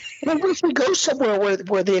 What if we go somewhere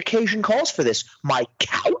where the occasion calls for this? My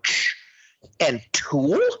couch and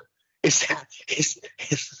tool? Is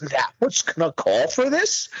that what's gonna call for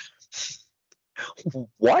this?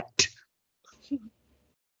 What?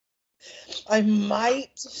 I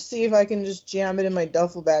might see if I can just jam it in my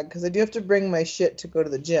duffel bag, because I do have to bring my shit to go to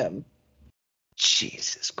the gym.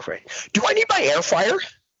 Jesus Christ. Do I need my air fryer?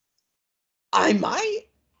 I might.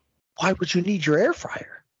 Why would you need your air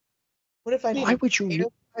fryer? What if I need? Why would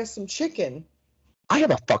you? fry some chicken. I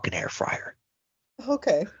have a fucking air fryer.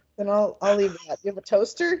 Okay, then I'll leave that. You have a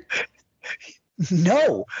toaster?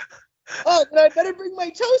 No. Oh, then I better bring my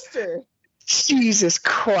toaster. Jesus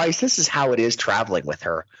Christ, this is how it is traveling with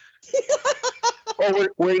her. Oh,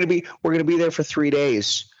 we're gonna be there for 3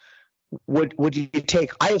 days. What would you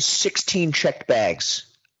take? I have 16 checked bags.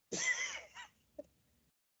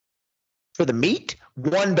 For the meat?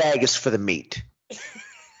 1 bag is for the meat.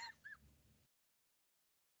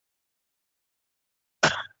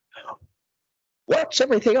 What's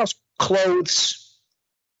everything else? Clothes.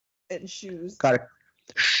 And shoes. Got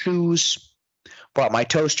shoes. Brought my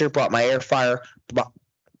toaster, brought my air fryer,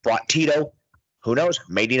 brought Tito. Who knows?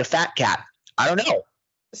 May need a fat cat. I don't know.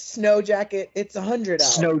 Snow jacket. It's 100 out.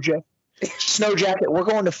 Snow jacket. We're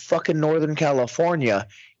going to fucking Northern California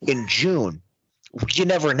in June. You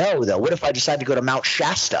never know, though. What if I decide to go to Mount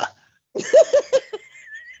Shasta?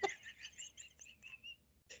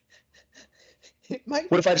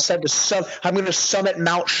 What if I decide to I'm going to summit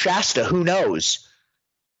Mount Shasta? Who knows?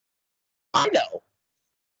 I know.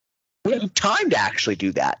 We have time to actually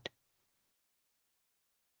do that.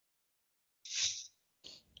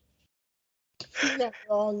 You're not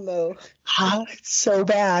wrong, though. It's so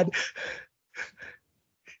bad.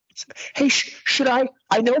 Hey, should I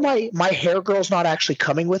know my hair girl's not actually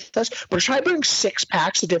coming with us, but should I bring 6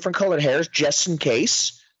 packs of different colored hairs just in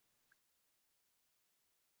case?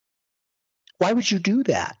 Why would you do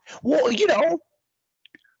that? Well,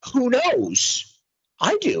 who knows?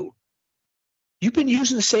 I do. You've been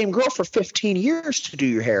using the same girl for 15 years to do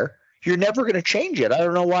your hair. You're never going to change it. I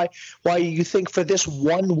don't know why you think for this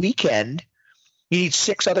one weekend you need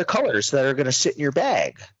 6 other colors that are going to sit in your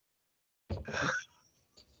bag.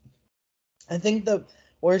 I think the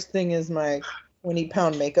worst thing is my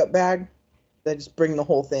 20-pound makeup bag. I just bring the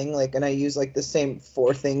whole thing, and I use the same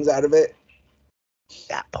 4 things out of it.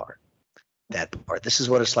 That part. This is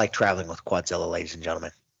what it's like traveling with Quadzilla, ladies and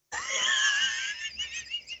gentlemen.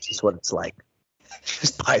 This is what it's like.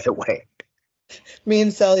 Just by the way. Me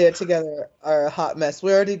and Celia together are a hot mess.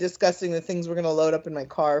 We're already discussing the things we're going to load up in my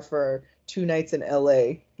car for 2 nights in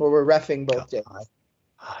LA, where we're reffing both days.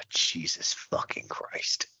 Oh, Jesus fucking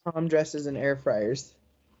Christ. Prom dresses and air fryers.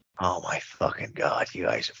 Oh, my fucking God. You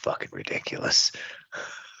guys are fucking ridiculous.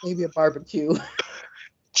 Maybe a barbecue.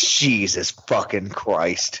 Jesus fucking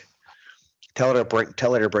Christ. Tell her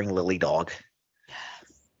to bring Lily Dog. Yes.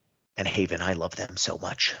 And Haven. I love them so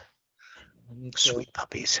much. Sweet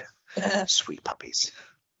puppies. Sweet puppies.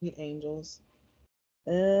 Sweet angels.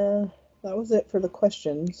 That was it for the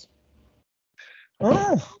questions.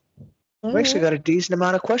 Oh. We actually got a decent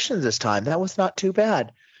amount of questions this time. That was not too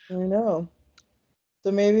bad. I know.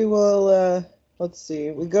 So maybe we'll, let's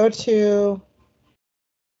see. We go to...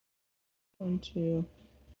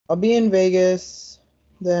 I'll be in Vegas.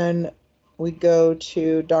 Then we go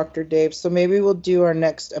to Dr. Dave. So maybe we'll do our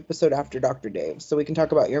next episode after Dr. Dave. So we can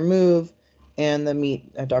talk about your move and the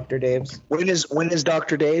meet at Dr. Dave's. When is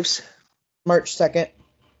Dr. Dave's? March 2nd.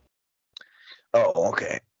 Oh,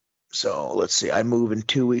 okay. So let's see. I move in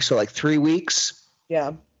 2 weeks. So 3 weeks?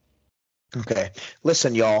 Yeah. Okay.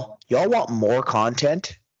 Listen, y'all. Y'all want more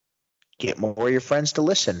content? Get more of your friends to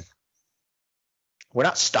listen. We're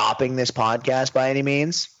not stopping this podcast by any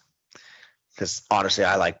means. Because honestly,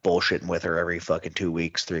 I like bullshitting with her every fucking 2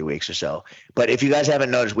 weeks, 3 weeks or so. But if you guys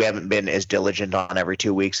haven't noticed, we haven't been as diligent on every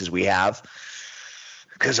 2 weeks as we have.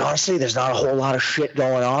 Because honestly, there's not a whole lot of shit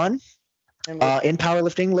going on in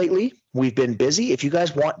powerlifting lately. We've been busy. If you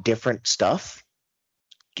guys want different stuff,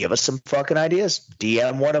 give us some fucking ideas.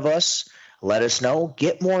 DM one of us. Let us know.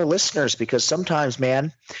 Get more listeners, because sometimes,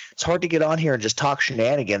 man, it's hard to get on here and just talk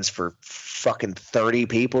shenanigans for fucking 30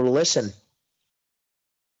 people to listen.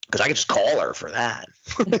 Because I can just call her for that.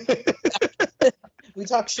 We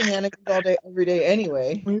talk shenanigans all day, every day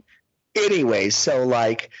anyway. Anyways, so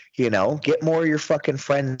get more of your fucking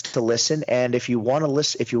friends to listen. And if you want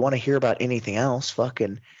to hear about anything else,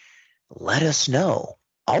 fucking let us know.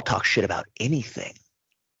 I'll talk shit about anything.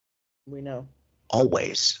 We know.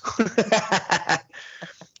 Always.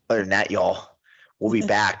 Other than that, y'all, we'll be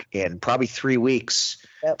back in probably 3 weeks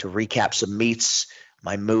to recap some meets,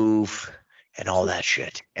 my move, and all that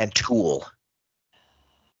shit. And Tool.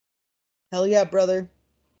 Hell yeah, brother.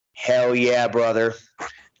 Hell yeah, brother.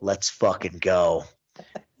 Let's fucking go.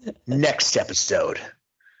 Next episode.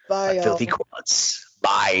 Bye, y'all. Filthy Quads.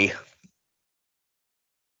 Bye.